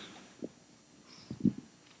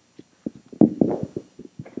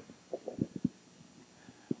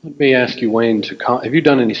 Let me ask you, Wayne, have you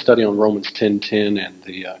done any study on Romans 10:10 and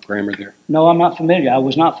the grammar there? No, I'm not familiar. I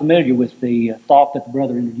was not familiar with the thought that the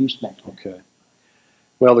brother introduced back there. Okay.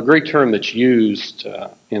 Well, the Greek term that's used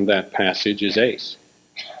in that passage is ace,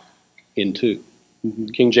 into. Mm-hmm.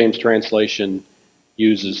 King James translation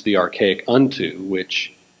uses the archaic unto,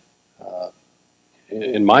 which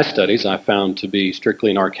in my studies I found to be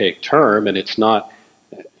strictly an archaic term, and it's not.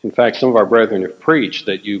 In fact, some of our brethren have preached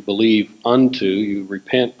that you believe unto, you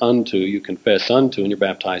repent unto, you confess unto, and you're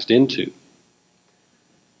baptized into.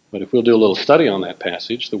 But if we'll do a little study on that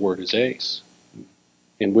passage, the word is eis.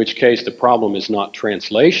 In which case the problem is not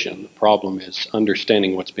translation, the problem is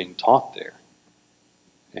understanding what's being taught there.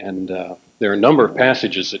 And there are a number of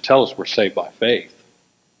passages that tell us we're saved by faith.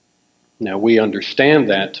 Now we understand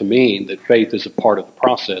that to mean that faith is a part of the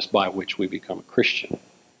process by which we become a Christian.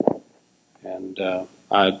 And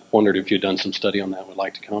I wondered if you'd done some study on that, would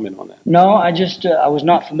like to comment on that. No, I was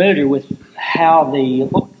not familiar with how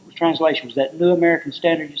what translation was that? New American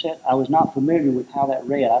Standard, you said? I was not familiar with how that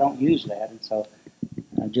read. I don't use that, and so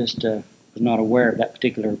I just was not aware of that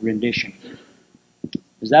particular rendition.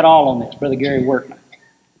 Is that all on this, Brother Gary Workman?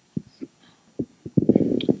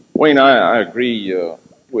 Wayne, I agree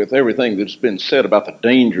with everything that's been said about the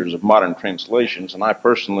dangers of modern translations, and I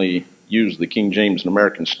personally use the King James and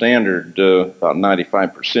American Standard about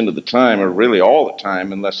 95% of the time, or really all the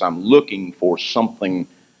time, unless I'm looking for something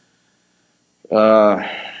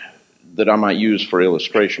that I might use for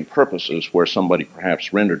illustration purposes where somebody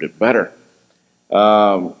perhaps rendered it better.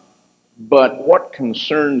 But what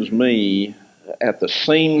concerns me at the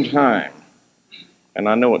same time, and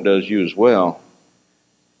I know it does you as well,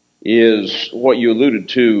 is what you alluded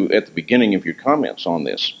to at the beginning of your comments on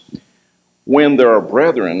this. When there are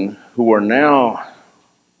brethren who are now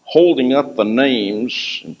holding up the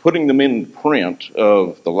names and putting them in print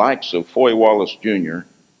of the likes of Foy Wallace Jr.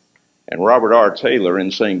 and Robert R. Taylor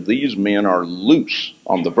and saying these men are loose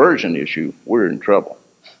on the version issue, we're in trouble.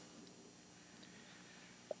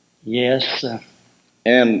 Yes.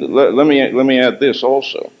 And let me add this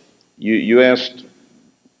also. You asked,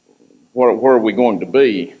 where are we going to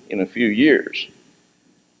be in a few years?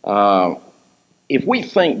 If we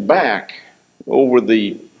think back over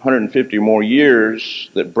the 150 or more years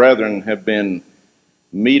that brethren have been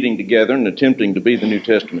meeting together and attempting to be the New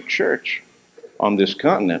Testament church on this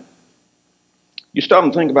continent, you stop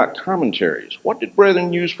and think about commentaries. What did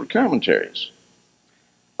brethren use for commentaries?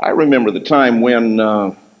 I remember the time when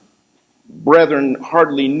brethren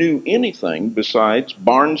hardly knew anything besides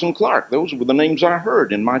Barnes and Clark. Those were the names I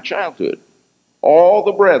heard in my childhood. All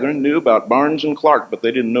the brethren knew about Barnes and Clark, but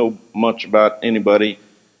they didn't know much about anybody,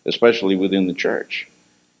 especially within the church.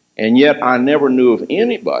 And yet I never knew of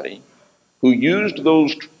anybody who used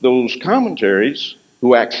those commentaries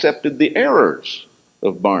who accepted the errors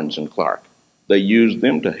of Barnes and Clark. They used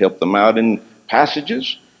them to help them out in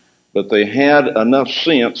passages, but they had enough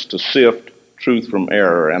sense to sift truth from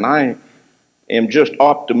error. And I am just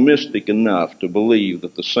optimistic enough to believe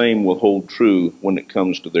that the same will hold true when it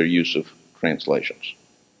comes to their use of translations.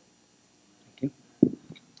 Thank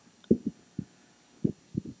you.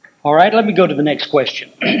 All right, let me go to the next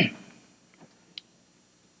question.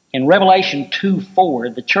 In Revelation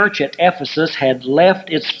 2:4, the church at Ephesus had left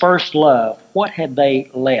its first love. What had they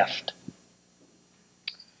left?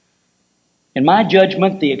 In my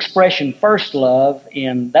judgment, the expression first love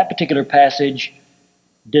in that particular passage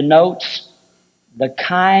denotes the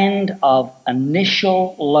kind of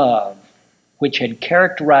initial love which had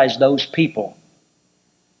characterized those people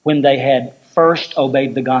when they had first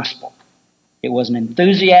obeyed the gospel. It was an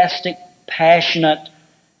enthusiastic, passionate,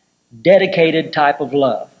 dedicated type of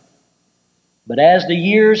love. But as the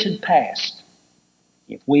years had passed,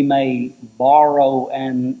 if we may borrow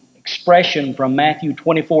an expression from Matthew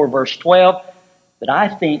 24, verse 12, that I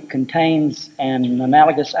think contains an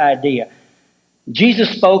analogous idea.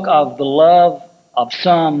 Jesus spoke of the love of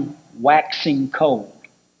some waxing cold.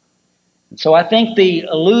 And so I think the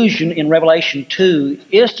allusion in Revelation 2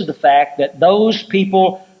 is to the fact that those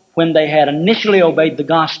people, when they had initially obeyed the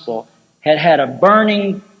gospel, had had a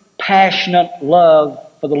burning, passionate love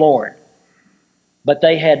for the Lord. But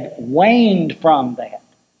they had waned from that.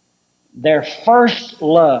 Their first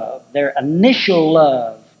love, their initial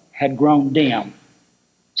love, had grown dim,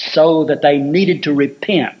 so that they needed to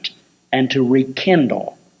repent and to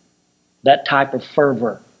rekindle that type of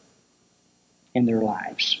fervor in their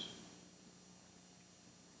lives.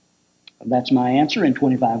 That's my answer in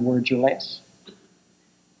 25 words or less.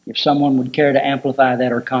 If someone would care to amplify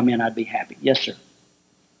that or comment, I'd be happy. Yes, sir.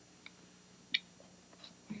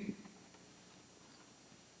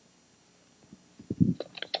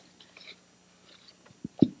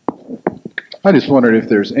 I just wondered if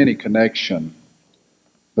there's any connection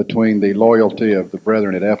between the loyalty of the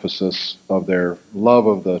brethren at Ephesus, of their love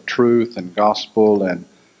of the truth and gospel, and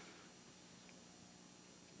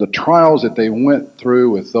the trials that they went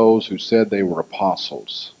through with those who said they were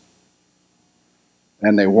apostles,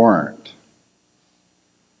 and they weren't.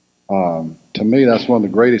 To me, that's one of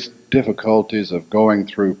the greatest difficulties of going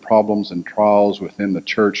through problems and trials within the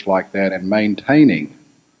church like that and maintaining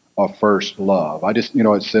a first love.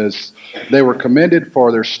 It says they were commended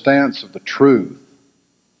for their stance of the truth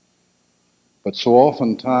But so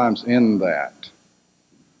oftentimes in that,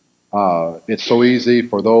 it's so easy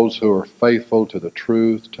for those who are faithful to the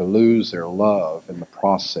truth to lose their love in the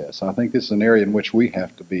process. I think this is an area in which we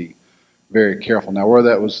have to be very careful. Now, where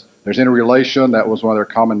there's any relation, that was one of their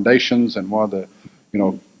commendations, and one of the,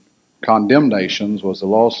 condemnations was the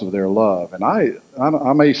loss of their love. And I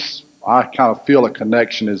kind of feel a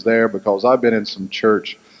connection is there, because I've been in some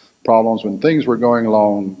church problems when things were going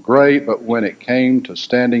along great, but when it came to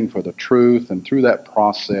standing for the truth, and through that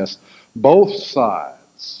process, both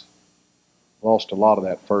sides lost a lot of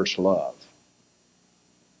that first love.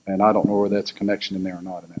 And I don't know whether that's a connection in there or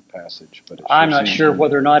not in that passage. But I'm not sure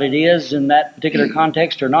whether or not it is in that particular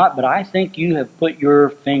context or not, but I think you have put your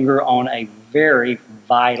finger on a very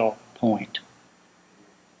vital point.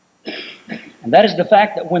 And that is the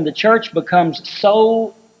fact that when the church becomes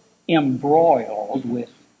so embroiled with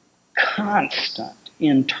constant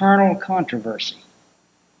internal controversy,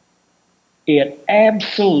 it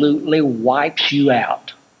absolutely wipes you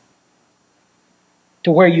out,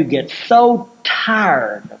 to where you get so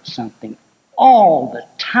tired of something all the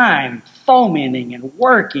time, fomenting and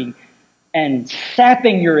working and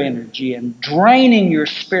sapping your energy and draining your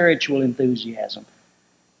spiritual enthusiasm,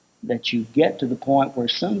 that you get to the point where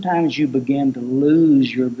sometimes you begin to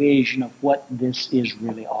lose your vision of what this is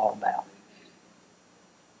really all about.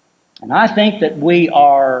 And I think that we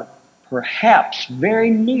are perhaps very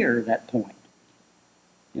near that point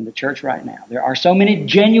in the church right now. There are so many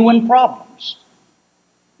genuine problems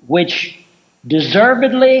which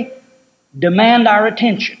deservedly demand our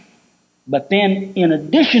attention. But then, in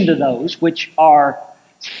addition to those which are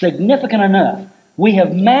significant enough, we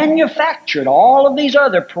have manufactured all of these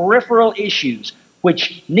other peripheral issues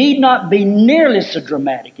which need not be nearly so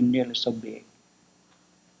dramatic and nearly so big.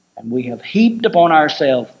 And we have heaped upon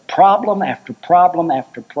ourselves problem after problem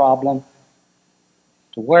after problem,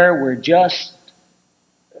 to where we're just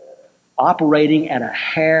operating at a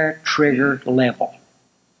hair trigger level.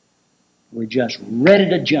 We're just ready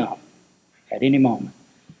to jump at any moment.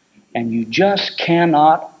 And you just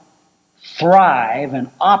cannot thrive and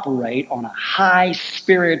operate on a high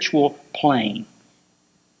spiritual plane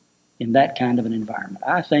in that kind of an environment.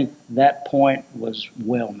 I think that point was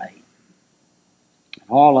well made.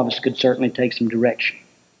 All of us could certainly take some direction.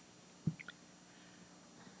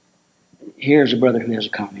 Here's a brother who has a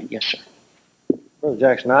comment. Yes, sir. Brother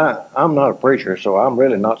Jackson, I'm not a preacher, so I'm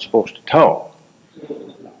really not supposed to talk.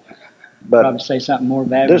 But probably say something more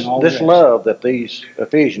bad than all this love that these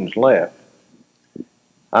Ephesians left,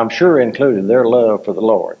 I'm sure included their love for the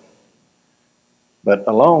Lord. But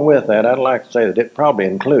along with that, I'd like to say that it probably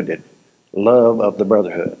included love of the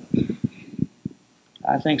brotherhood.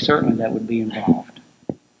 I think certainly that would be involved.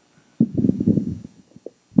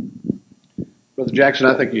 Brother Jackson,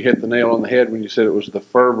 I think you hit the nail on the head when you said it was the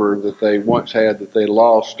fervor that they once had that they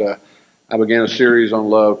lost. I began a series on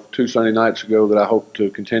love 2 Sunday nights ago that I hope to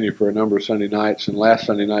continue for a number of Sunday nights, and last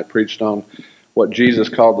Sunday night preached on what Jesus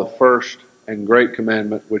called the first and great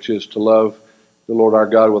commandment, which is to love the Lord our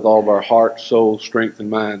God with all of our heart, soul, strength, and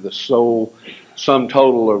mind. The soul, sum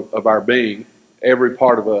total of our being, every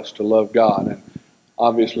part of us to love God. And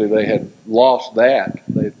obviously they had lost that.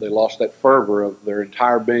 They lost that fervor of their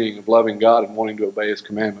entire being of loving God and wanting to obey His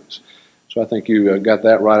commandments. So I think you got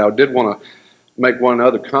that right. I did want to make one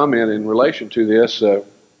other comment in relation to this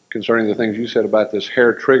concerning the things you said about this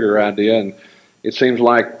hair trigger idea. And it seems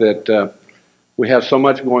like that we have so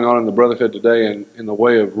much going on in the brotherhood today in the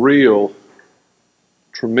way of real,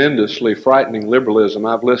 tremendously frightening liberalism.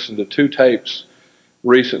 I've listened to 2 tapes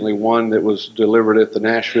recently, one that was delivered at the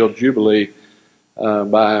Nashville Jubilee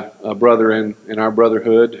by a brother in our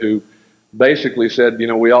brotherhood who basically said,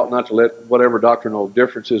 we ought not to let whatever doctrinal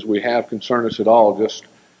differences we have concern us at all. Just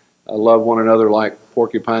love one another like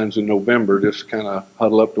porcupines in November, just kind of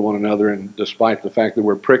huddle up to one another, and despite the fact that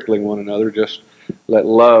we're prickling one another, just let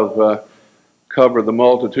love cover the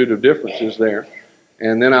multitude of differences there.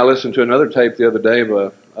 And then I listened to another tape the other day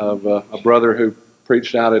of a brother who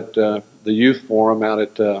preached out at the youth forum out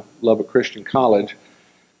at Lubbock Christian College.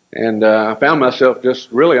 And I found myself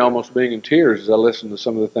just really almost being in tears as I listened to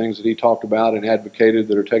some of the things that he talked about and advocated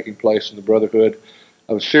that are taking place in the brotherhood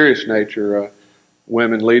of a serious nature,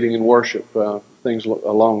 women leading in worship, things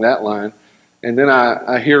along that line. And then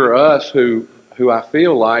I hear us who I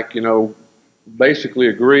feel like, basically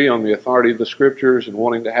agree on the authority of the Scriptures and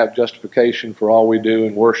wanting to have justification for all we do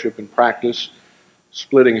in worship and practice,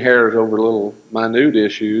 splitting hairs over little minute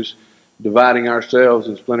issues, dividing ourselves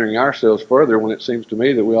and splintering ourselves further, when it seems to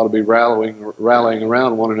me that we ought to be rallying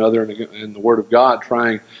around one another in the Word of God,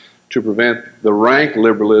 trying to prevent the rank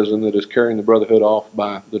liberalism that is carrying the brotherhood off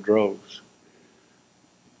by the droves.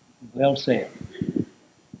 Well said.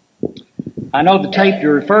 I know the tape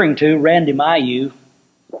you're referring to, Randy Mayu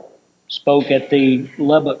spoke at the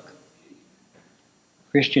Lubbock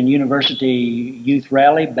Christian University Youth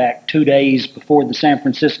Rally back 2 days before the San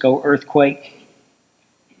Francisco earthquake.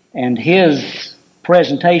 And his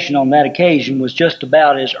presentation on that occasion was just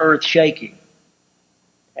about as earth-shaking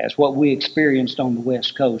as what we experienced on the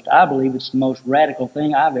West Coast. I believe it's the most radical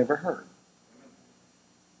thing I've ever heard.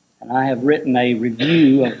 And I have written a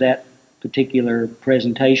review of that particular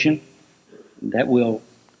presentation that will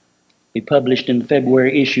be published in the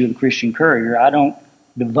February issue of the Christian Courier. I don't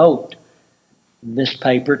devote this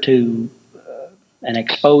paper to an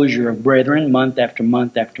exposure of brethren month after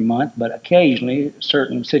month after month, but occasionally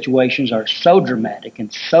certain situations are so dramatic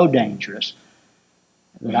and so dangerous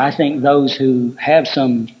that I think those who have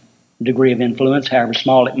some degree of influence, however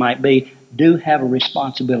small it might be, do have a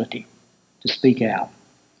responsibility to speak out.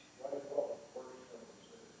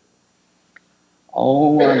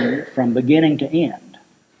 Oh, from beginning to end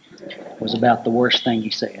was about the worst thing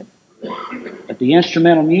he said. But the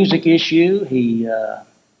instrumental music issue, he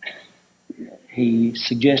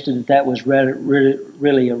suggested that that was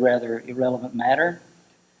really a rather irrelevant matter.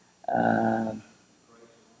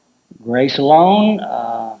 Grace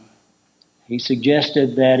alone, he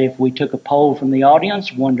suggested that if we took a poll from the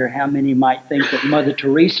audience, wonder how many might think that Mother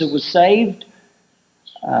Teresa was saved.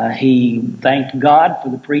 He thanked God for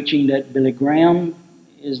the preaching that Billy Graham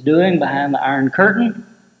is doing behind the Iron Curtain.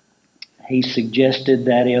 He suggested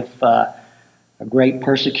that if a great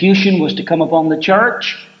persecution was to come upon the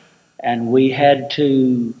church and we had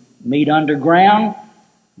to meet underground,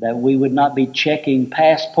 that we would not be checking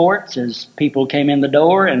passports as people came in the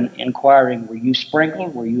door and inquiring, were you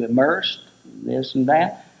sprinkled, were you immersed, this and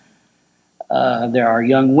that. There are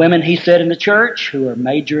young women, he said, in the church who are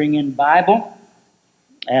majoring in Bible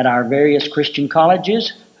at our various Christian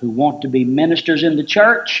colleges who want to be ministers in the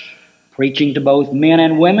church, preaching to both men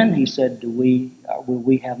and women. He said, will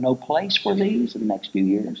we have no place for these in the next few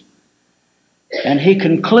years? And he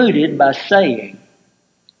concluded by saying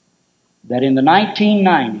that in the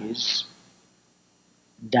 1990s,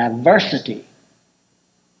 diversity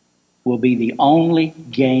will be the only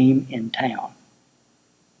game in town.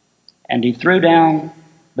 And he threw down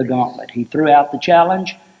the gauntlet. He threw out the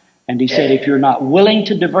challenge, and he said, if you're not willing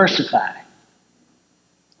to diversify,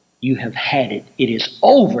 you have had it. It is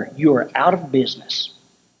over. You are out of business.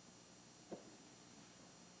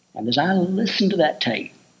 And as I listened to that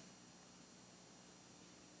tape,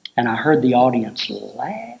 and I heard the audience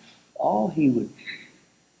laugh, he would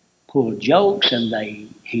pull jokes, and they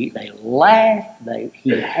laughed.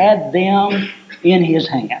 He had them in his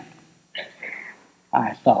hand.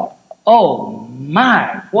 I thought, oh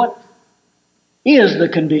my, what is the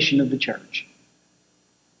condition of the church?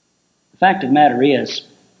 The fact of the matter is,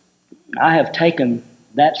 I have taken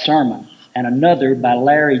that sermon and another by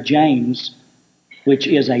Larry James, which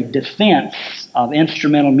is a defense of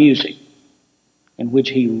instrumental music, in which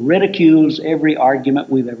he ridicules every argument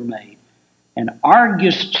we've ever made and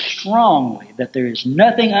argues strongly that there is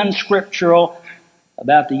nothing unscriptural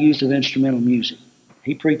about the use of instrumental music.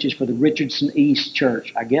 He preaches for the Richardson East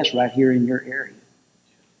Church, I guess right here in your area.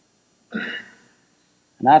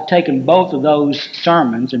 And I've taken both of those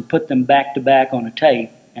sermons and put them back to back on a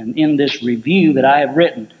tape, and in this review that I have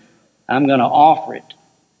written, I'm going to offer it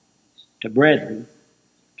to brethren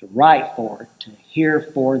to write for, to hear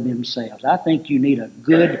for themselves. I think you need a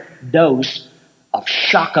good dose of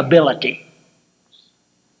shockability.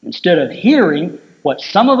 Instead of hearing what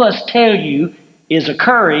some of us tell you is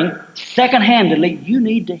occurring second-handedly, you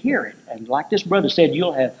need to hear it. And like this brother said,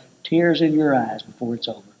 you'll have tears in your eyes before it's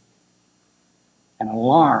over. An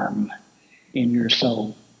alarm in your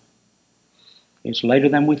soul. It's later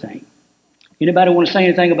than we think. Anybody want to say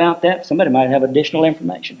anything about that? Somebody might have additional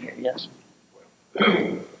information here. Yes?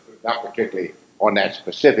 Not particularly on that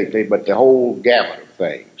specifically, but the whole gamut of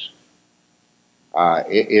things.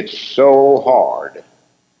 It's so hard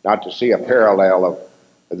not to see a parallel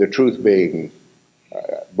of the truth being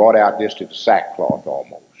brought out just in sackcloth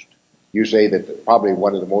almost. You say that probably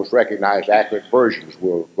one of the most recognized accurate versions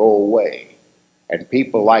will go away, and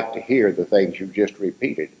people like to hear the things you just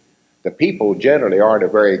repeated. The people generally aren't a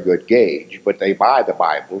very good gauge, but they buy the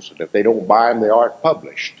Bibles, and if they don't buy them, they aren't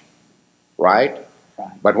published. Right?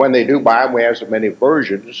 But when they do buy them, we have so many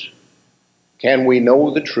versions. Can we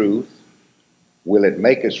know the truth? Will it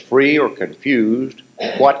make us free or confused?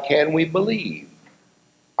 What can we believe?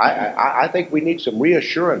 I think we need some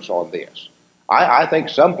reassurance on this. I think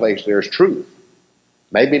someplace there's truth.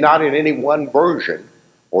 Maybe not in any one version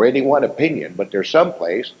or any one opinion, but there's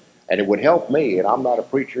someplace, and it would help me, and I'm not a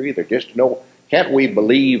preacher either, just to know, Can't we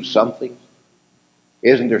believe something?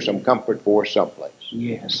 Isn't there some comfort for us someplace?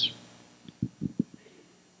 Yes.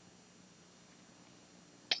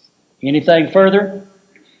 Anything further?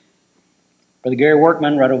 Brother Gary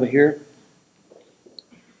Workman, right over here.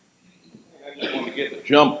 I just want to get the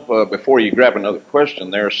jump before you grab another question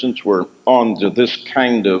there, since we're on to this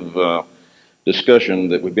kind of discussion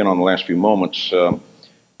that we've been on the last few moments.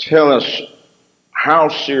 Tell us, how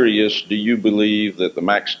serious do you believe that the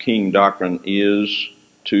Max King doctrine is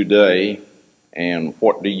today, and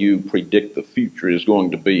what do you predict the future is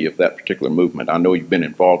going to be of that particular movement? I know you've been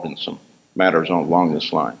involved in some matters along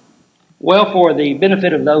this line. Well, for the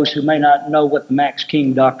benefit of those who may not know what the Max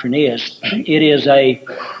King doctrine is, it is a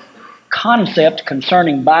concept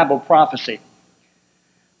concerning Bible prophecy,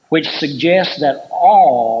 which suggests that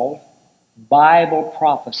all Bible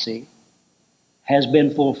prophecy has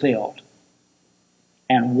been fulfilled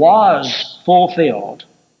and was fulfilled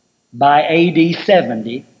by AD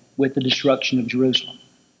 70 with the destruction of Jerusalem.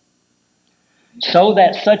 So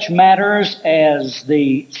that such matters as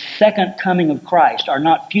the second coming of Christ are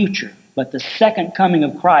not future, but the second coming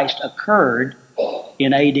of Christ occurred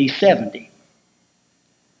in AD 70.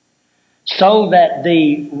 So that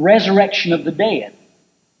the resurrection of the dead,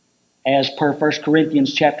 as per 1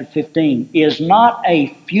 Corinthians chapter 15, is not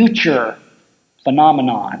a future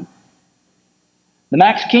phenomenon. The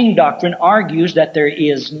Max King doctrine argues that there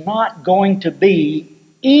is not going to be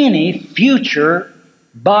any future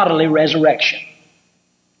bodily resurrection.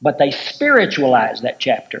 But they spiritualize that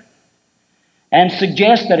chapter and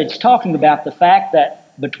suggest that it's talking about the fact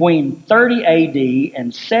that between 30 AD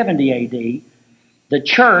and 70 AD, the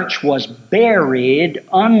church was buried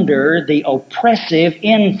under the oppressive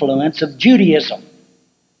influence of Judaism.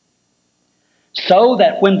 So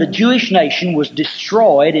that when the Jewish nation was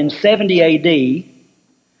destroyed in 70 AD,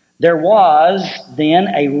 there was then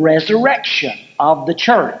a resurrection of the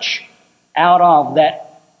church out of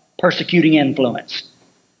that persecuting influence.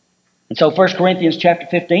 And so 1 Corinthians chapter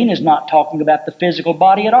 15 is not talking about the physical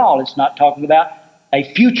body at all. It's not talking about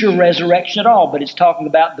a future resurrection at all, but it's talking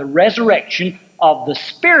about the resurrection of the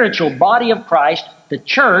spiritual body of Christ, the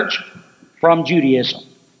church, from Judaism.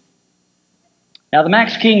 Now, the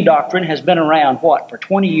Max King doctrine has been around, for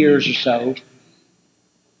 20 years or so,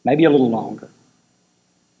 maybe a little longer.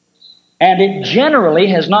 And it generally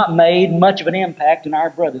has not made much of an impact in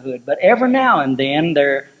our brotherhood, but every now and then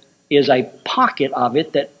there is a pocket of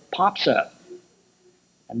it that pops up.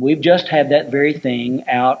 And we've just had that very thing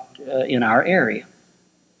out in our area.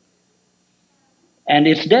 And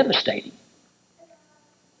it's devastating.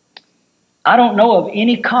 I don't know of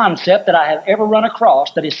any concept that I have ever run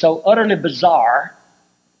across that is so utterly bizarre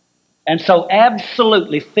and so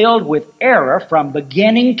absolutely filled with error from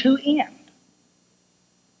beginning to end.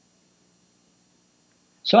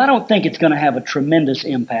 So I don't think it's going to have a tremendous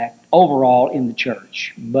impact overall in the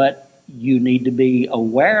church, but you need to be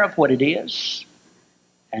aware of what it is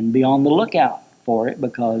and be on the lookout for it,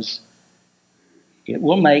 because it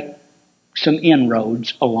will make some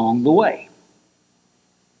inroads along the way.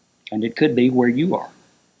 And it could be where you are.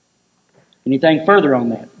 Anything further on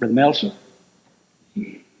that, Brother Melson?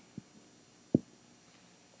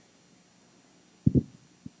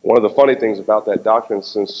 One of the funny things about that doctrine,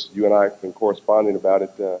 since you and I have been corresponding about it,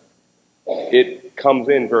 it comes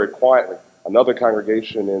in very quietly. Another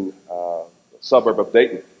congregation in the suburb of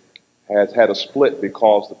Dayton has had a split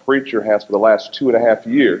because the preacher has, for the last 2.5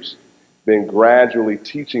 years, been gradually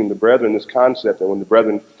teaching the brethren this concept. And when the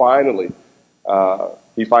brethren finally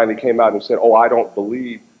came out and said, "Oh, I don't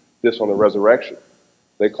believe this on the resurrection,"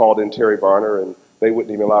 they called in Terry Varner, and they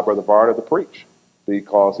wouldn't even allow Brother Varner to preach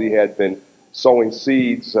because he had been sowing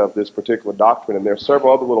seeds of this particular doctrine. And there are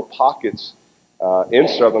several other little pockets in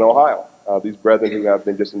southern Ohio. These brethren who have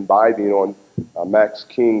been just imbibing on Max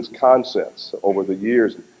King's concepts over the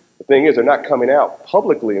years. The thing is, they're not coming out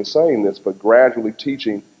publicly and saying this, but gradually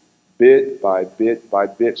teaching bit by bit by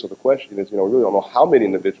bit. So the question is, we really don't know how many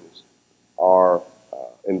individuals are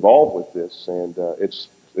involved with this, and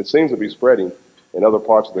it seems to be spreading in other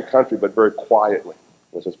parts of the country, but very quietly.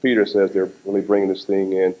 As Peter says, they're really bringing this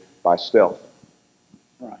thing in by stealth.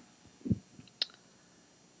 Right.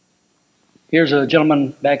 Here's a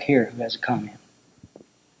gentleman back here who has a comment.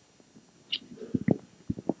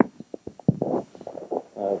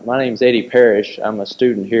 My name's Eddie Parrish. I'm a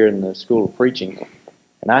student here in the School of Preaching,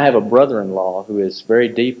 and I have a brother-in-law who is very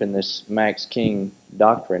deep in this Max King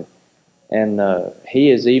doctrine, and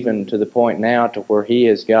he is even to the point now to where he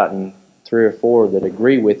has gotten 3 or 4 that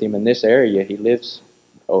agree with him in this area. He lives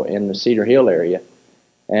in the Cedar Hill area,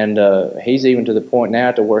 and he's even to the point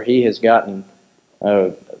now to where he has gotten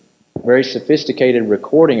very sophisticated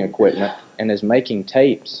recording equipment and is making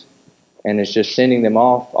tapes and is just sending them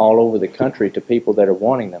off all over the country to people that are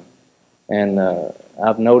wanting them. And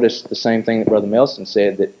I've noticed the same thing that Brother Melson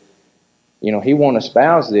said, that, you know, he won't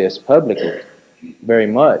espouse this publicly very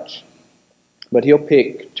much, but he'll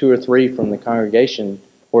pick 2 or 3 from the congregation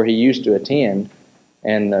where he used to attend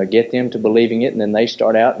and get them to believing it, and then they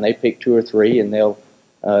start out and they pick 2 or 3 and they'll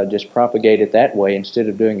just propagate it that way instead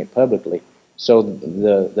of doing it publicly. So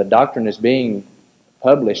the doctrine is being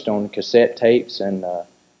published on cassette tapes and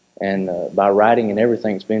by writing and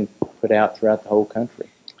everything. It's been put out throughout the whole country.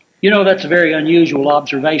 You know, that's a very unusual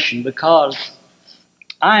observation, because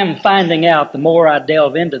I'm finding out, the more I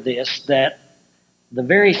delve into this, that the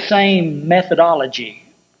very same methodology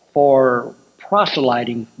for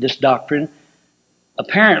proselyting this doctrine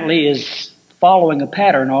apparently is following a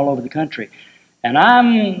pattern all over the country. And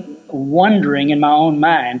I'm wondering in my own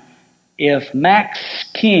mind if Max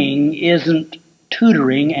King isn't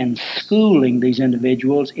tutoring and schooling these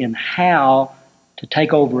individuals in how to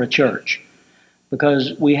take over a church.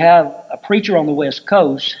 Because we have a preacher on the West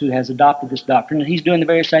Coast who has adopted this doctrine, and he's doing the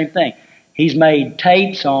very same thing. He's made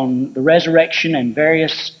tapes on the resurrection and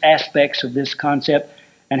various aspects of this concept,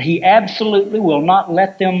 and he absolutely will not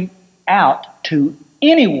let them out to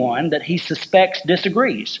anyone that he suspects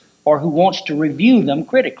disagrees or who wants to review them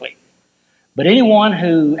critically. But anyone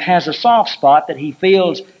who has a soft spot that he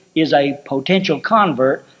feels is a potential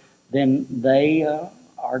convert, then they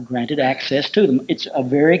are granted access to them. It's a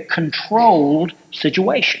very controlled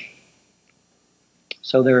situation.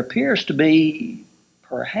 So there appears to be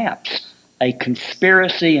perhaps a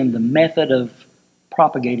conspiracy in the method of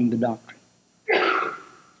propagating the doctrine.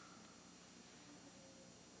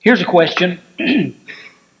 Here's a question. It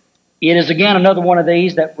is again another one of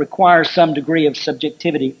these that requires some degree of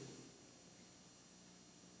subjectivity.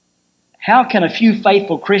 How can a few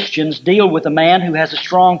faithful Christians deal with a man who has a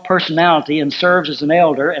strong personality and serves as an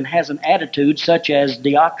elder and has an attitude such as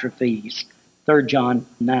Diotrephes, 3 John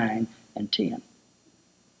 9 and 10?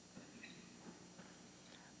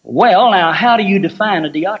 Well, now, how do you define a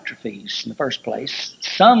Diotrephes in the first place?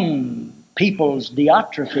 Some people's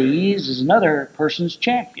Diotrephes is another person's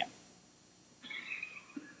champion.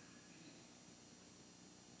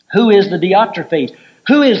 Who is the Diotrephes?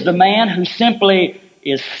 Who is the man who simply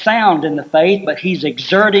is sound in the faith, but he's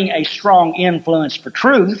exerting a strong influence for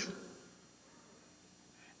truth?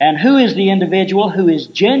 And who is the individual who is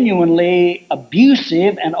genuinely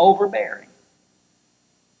abusive and overbearing?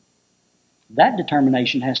 That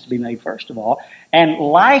determination has to be made first of all, and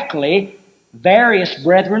likely various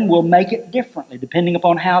brethren will make it differently depending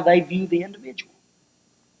upon how they view the individual.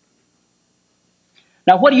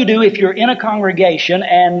 Now, what do you do if you're in a congregation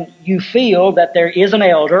and you feel that there is an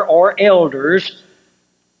elder or elders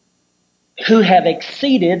who have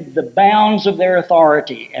exceeded the bounds of their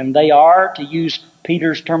authority, and they are, to use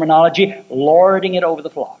Peter's terminology, lording it over the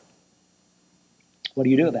flock? What do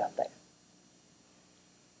you do about that?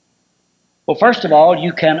 Well, first of all,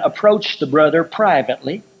 you can approach the brother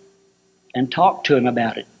privately and talk to him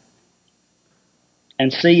about it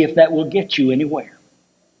and see if that will get you anywhere.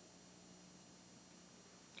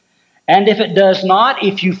 And if it does not,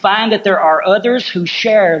 if you find that there are others who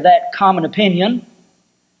share that common opinion,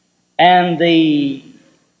 and the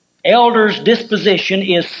elder's disposition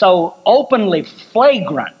is so openly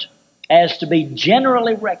flagrant as to be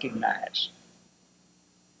generally recognized,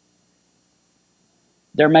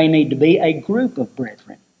 there may need to be a group of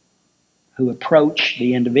brethren who approach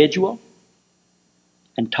the individual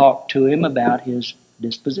and talk to him about his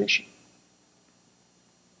disposition.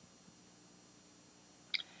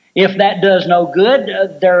 If that does no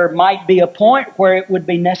good, there might be a point where it would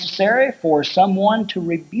be necessary for someone to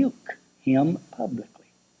rebuke him publicly.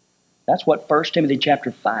 That's what 1 Timothy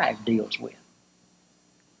chapter 5 deals with.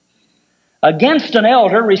 Against an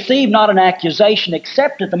elder, receive not an accusation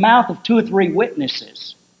except at the mouth of 2 or 3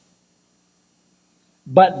 witnesses.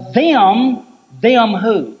 But them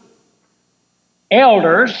who?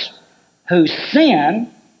 Elders who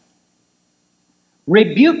sin,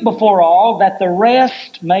 rebuke before all, that the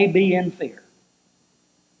rest may be in fear.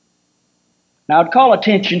 Now, I'd call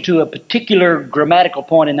attention to a particular grammatical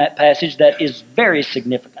point in that passage that is very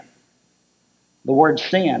significant. The word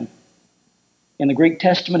sin in the Greek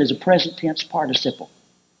Testament is a present tense participle.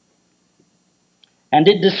 And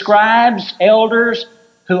it describes elders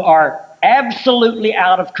who are absolutely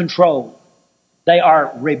out of control. They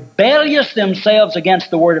are rebellious themselves against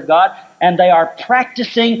the Word of God, and they are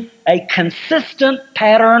practicing a consistent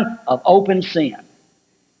pattern of open sin.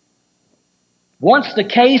 Once the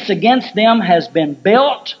case against them has been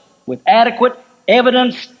built with adequate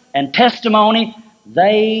evidence and testimony,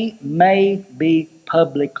 they may be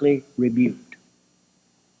publicly rebuked.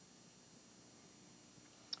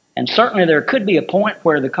 And certainly there could be a point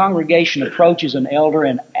where the congregation approaches an elder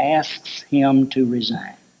and asks him to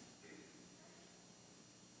resign.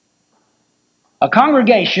 A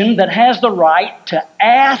congregation that has the right to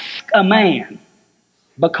ask a man,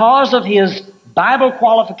 because of his Bible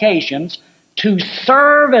qualifications, to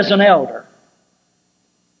serve as an elder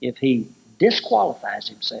if he disqualifies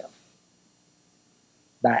himself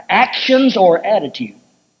by actions or attitude.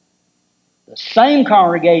 The same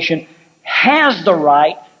congregation has the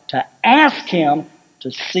right to ask him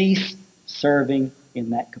to cease serving in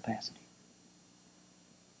that capacity.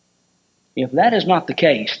 If that is not the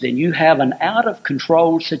case, then you have an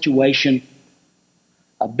out-of-control situation,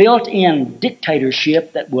 a built-in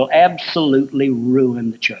dictatorship that will absolutely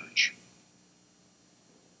ruin the church.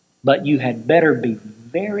 But you had better be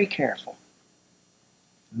very careful.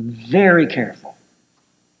 Very careful.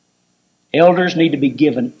 Elders need to be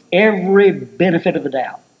given every benefit of the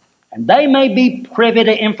doubt. And they may be privy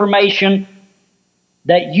to information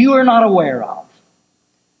that you are not aware of.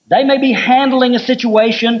 They may be handling a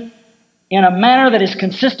situation in a manner that is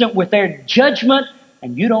consistent with their judgment,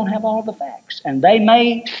 and you don't have all the facts. And they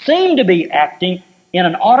may seem to be acting in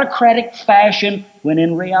an autocratic fashion when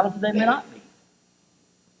in reality they may not be.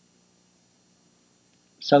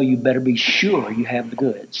 So you better be sure you have the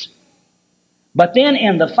goods. But then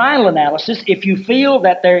in the final analysis, if you feel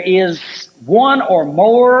that there is one or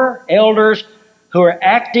more elders who are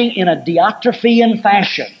acting in a Diotrephian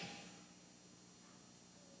fashion,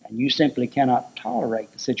 and you simply cannot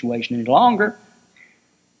tolerate the situation any longer,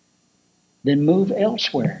 then move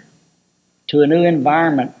elsewhere to a new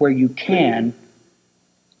environment where you can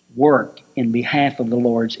work in behalf of the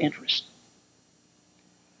Lord's interest.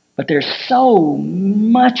 But there's so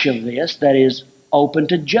much of this that is open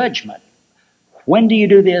to judgment. When do you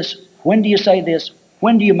do this? When do you say this?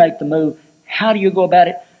 When do you make the move? How do you go about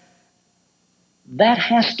it? That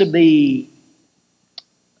has to be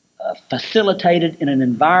facilitated in an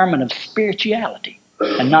environment of spirituality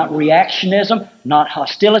and not reactionism, not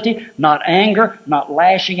hostility, not anger, not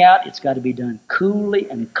lashing out. It's got to be done coolly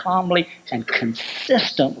and calmly and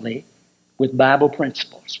consistently with Bible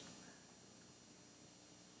principles.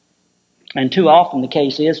 And too often the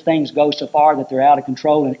case is things go so far that they're out of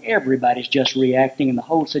control and everybody's just reacting and the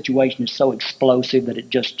whole situation is so explosive that it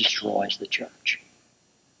just destroys the church.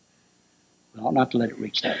 We ought not to let it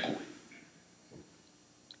reach that point.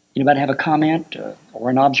 Anybody have a comment or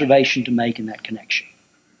an observation to make in that connection?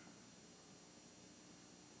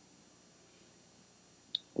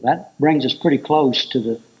 Well, that brings us pretty close to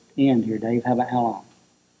the end here, Dave. How long?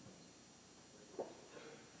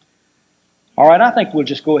 All right, I think we'll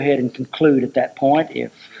just go ahead and conclude at that point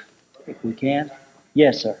if we can.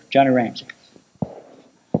 Yes, sir. Johnny Ramsey.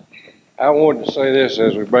 I wanted to say this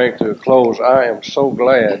as we bring to a close. I am so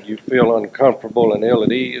glad you feel uncomfortable and ill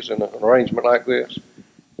at ease in an arrangement like this.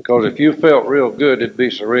 Because if you felt real good, it'd be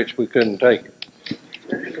so rich we couldn't take it.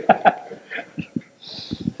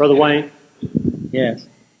 Brother Wayne? Yes.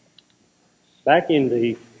 Back in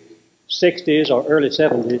the 60s or early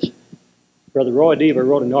 70s, Brother Roy Deaver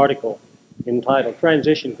wrote an article entitled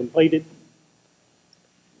Transition Completed.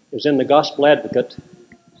 It was in the Gospel Advocate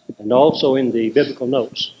and also in the Biblical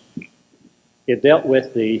Notes. It dealt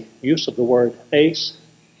with the use of the word ace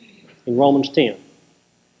in Romans 10.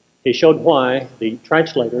 He showed why the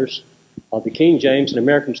translators of the King James and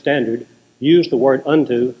American Standard used the word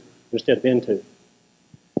unto instead of into.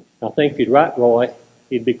 I think if you'd write Roy,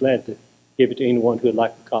 he'd be glad to give it to anyone who would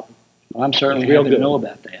like a copy. Well, I'm certainly happy to know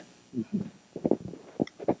about that.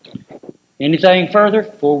 Anything further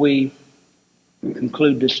before we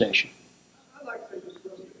conclude this session?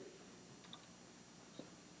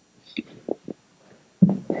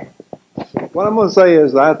 What I'm going to say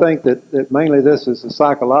is I think that mainly this is a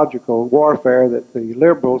psychological warfare that the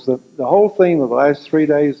liberals, the whole theme of the last 3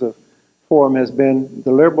 days of forum has been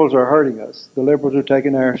the liberals are hurting us. The liberals are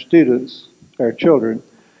taking our students, our children.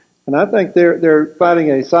 And I think they're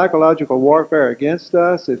fighting a psychological warfare against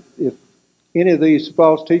us. If any of these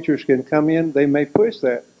false teachers can come in, they may push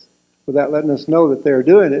that without letting us know that they're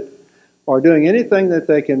doing it or doing anything that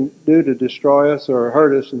they can do to destroy us or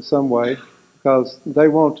hurt us in some way because they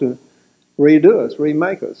want to redo us,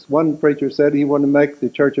 remake us. One preacher said he wanted to make the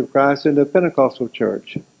Church of Christ into a Pentecostal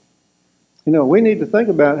church. You know, we need to think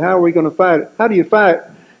about how are we going to fight it. How do you fight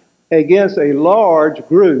against a large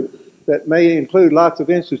group that may include lots of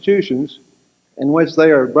institutions in which they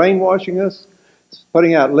are brainwashing us,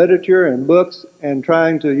 putting out literature and books and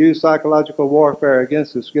trying to use psychological warfare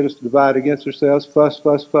against us, get us to divide against ourselves,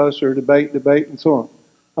 fuss, or debate, and so on.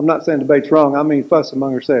 I'm not saying debate's wrong. I mean fuss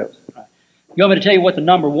among ourselves. You want me to tell you what the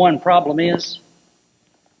number one problem is?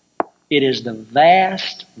 It is the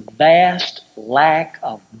vast, vast lack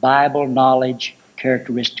of Bible knowledge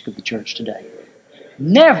characteristic of the church today.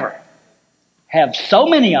 Never have so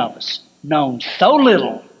many of us known so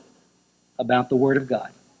little about the Word of God.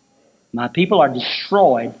 My people are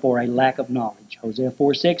destroyed for a lack of knowledge. Hosea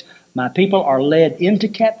 4:6. My people are led into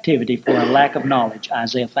captivity for a lack of knowledge.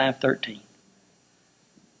 Isaiah 5:13.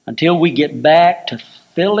 Until we get back to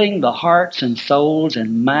filling the hearts and souls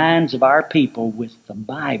and minds of our people with the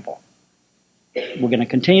Bible, we're going to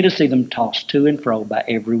continue to see them tossed to and fro by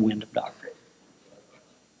every wind of doctrine.